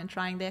morning run and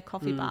trying their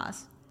coffee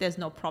bars. There's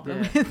no problem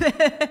with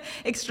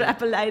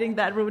extrapolating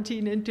that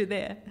routine into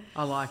there.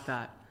 I like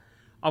that.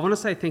 I want to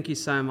say thank you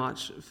so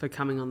much for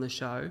coming on the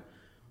show.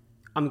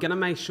 I'm going to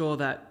make sure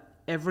that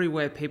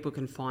everywhere people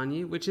can find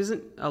you, which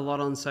isn't a lot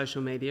on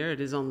social media,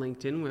 it is on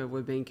LinkedIn where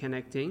we've been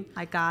connecting.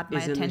 I guard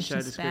my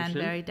attention span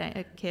very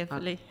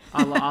carefully.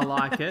 I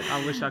like it.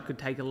 I wish I could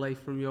take a leaf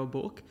from your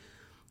book.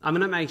 I'm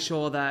going to make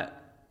sure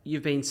that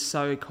you've been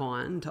so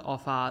kind to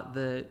offer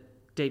the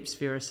Deep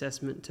Sphere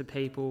assessment to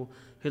people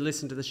who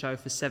listen to the show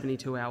for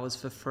 72 hours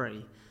for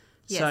free.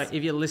 Yes. So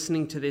if you're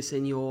listening to this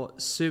and you're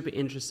super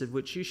interested,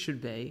 which you should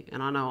be,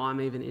 and I know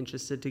I'm even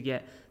interested to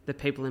get the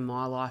people in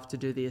my life to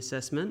do the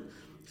assessment,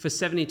 For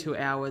 72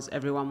 hours,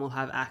 everyone will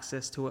have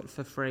access to it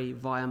for free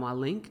via my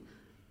link.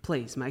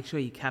 Please make sure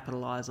you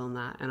capitalize on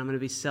that. And I'm going to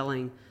be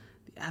selling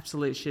the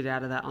absolute shit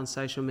out of that on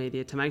social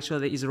media to make sure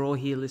that you're all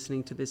here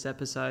listening to this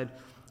episode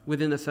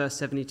within the first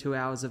 72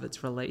 hours of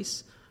its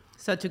release.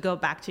 So to go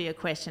back to your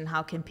question,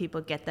 how can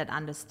people get that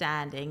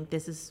understanding?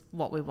 This is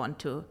what we want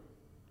to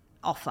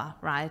offer,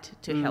 right?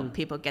 To help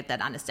people get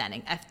that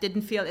understanding. I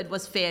didn't feel it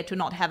was fair to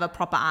not have a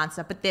proper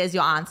answer, but there's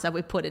your answer.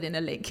 We put it in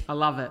a link. I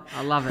love it.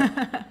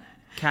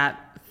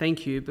 Kat,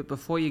 thank you. But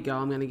before you go,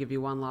 I'm going to give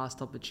you one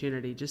last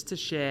opportunity just to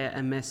share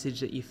a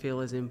message that you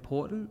feel is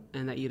important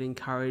and that you'd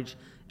encourage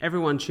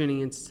everyone tuning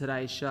into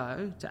today's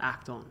show to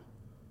act on.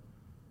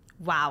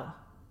 Wow.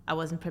 I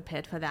wasn't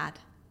prepared for that.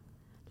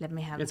 Let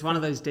me have It's one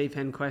of those deep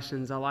end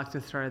questions. I like to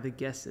throw the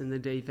guests in the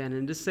deep end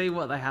and just see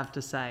what they have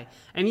to say.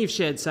 And you've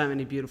shared so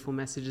many beautiful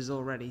messages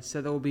already,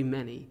 so there will be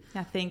many.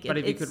 I think but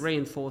if you could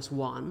reinforce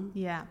one.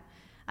 Yeah.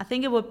 I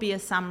think it would be a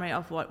summary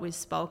of what we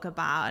spoke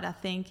about. I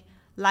think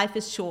life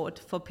is short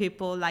for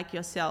people like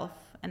yourself,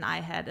 and I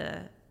had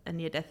a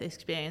near-death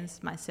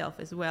experience myself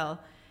as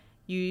well.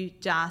 You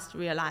just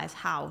realize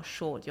how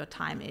short your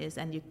time is,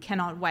 and you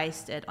cannot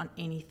waste it on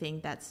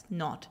anything that's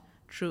not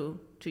true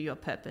to your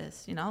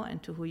purpose,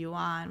 and to who you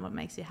are and what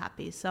makes you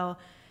happy. So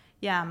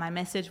yeah, my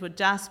message would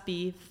just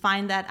be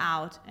find that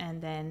out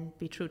and then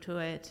be true to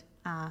it.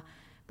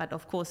 But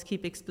of course,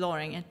 keep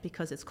exploring it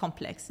because it's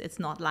complex. It's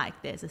not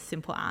like there's a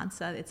simple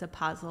answer. It's a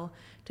puzzle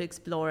to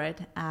explore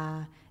it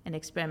and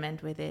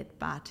experiment with it.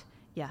 But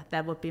yeah,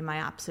 that would be my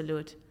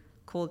absolute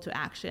call to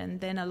action.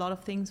 Then a lot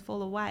of things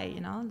fall away,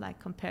 like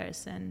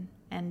comparison,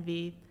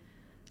 envy,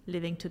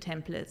 living to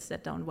templates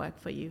that don't work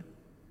for you.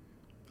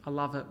 I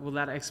love it. Well,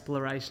 that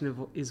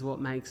exploration is what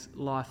makes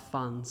life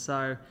fun.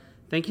 So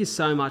thank you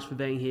so much for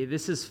being here.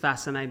 This is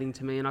fascinating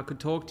to me, and I could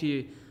talk to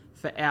you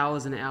for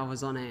hours and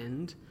hours on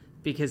end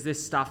because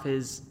this stuff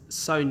is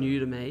so new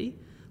to me.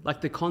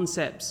 Like the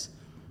concepts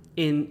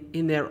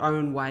in their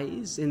own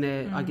ways, in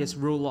their, I guess,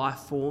 real life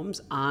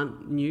forms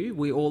aren't new.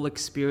 We all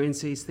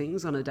experience these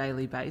things on a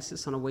daily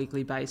basis, on a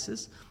weekly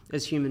basis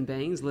as human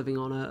beings living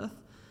on Earth.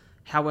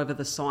 However,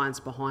 the science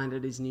behind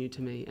it is new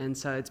to me. And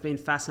so it's been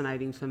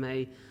fascinating for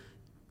me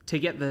to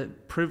get the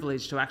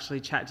privilege to actually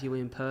chat to you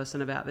in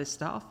person about this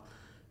stuff.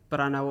 But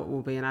I know it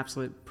will be an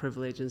absolute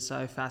privilege and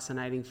so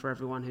fascinating for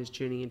everyone who's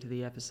tuning into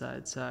the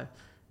episode. So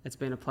it's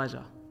been a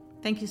pleasure.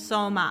 Thank you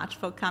so much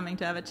for coming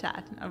to have a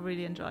chat. I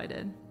really enjoyed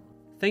it.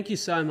 Thank you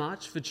so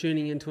much for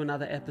tuning into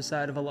another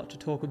episode of A Lot to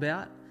Talk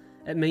About.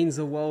 It means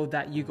the world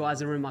that you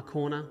guys are in my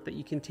corner, that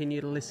you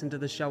continue to listen to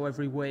the show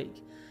every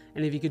week.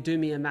 And if you could do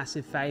me a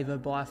massive favour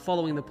by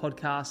following the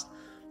podcast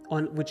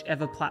on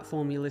whichever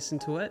platform you listen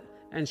to it,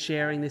 and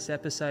sharing this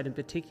episode in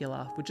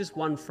particular with just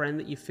one friend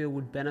that you feel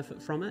would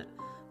benefit from it,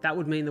 that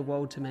would mean the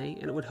world to me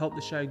and it would help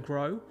the show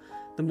grow.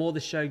 The more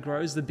the show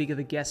grows, the bigger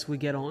the guests we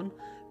get on,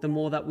 the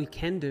more that we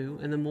can do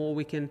and the more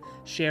we can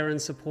share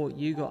and support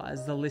you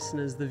guys, the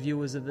listeners, the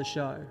viewers of the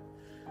show.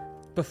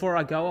 Before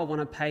I go, I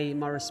want to pay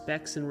my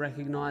respects and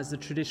recognise the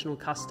traditional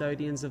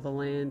custodians of the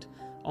land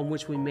on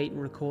which we meet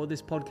and record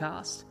this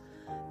podcast.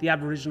 The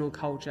Aboriginal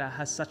culture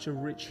has such a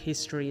rich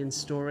history in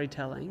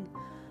storytelling.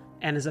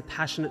 And as a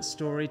passionate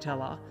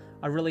storyteller,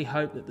 I really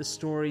hope that the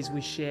stories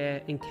we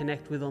share and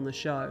connect with on the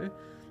show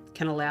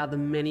can allow the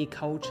many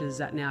cultures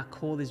that now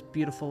call this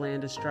beautiful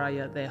land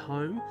Australia their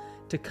home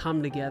to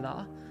come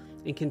together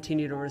and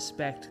continue to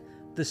respect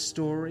the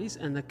stories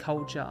and the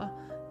culture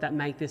that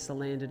make this the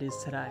land it is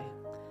today.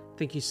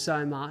 Thank you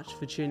so much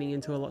for tuning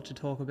into A Lot to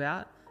Talk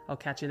About. I'll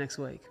catch you next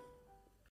week.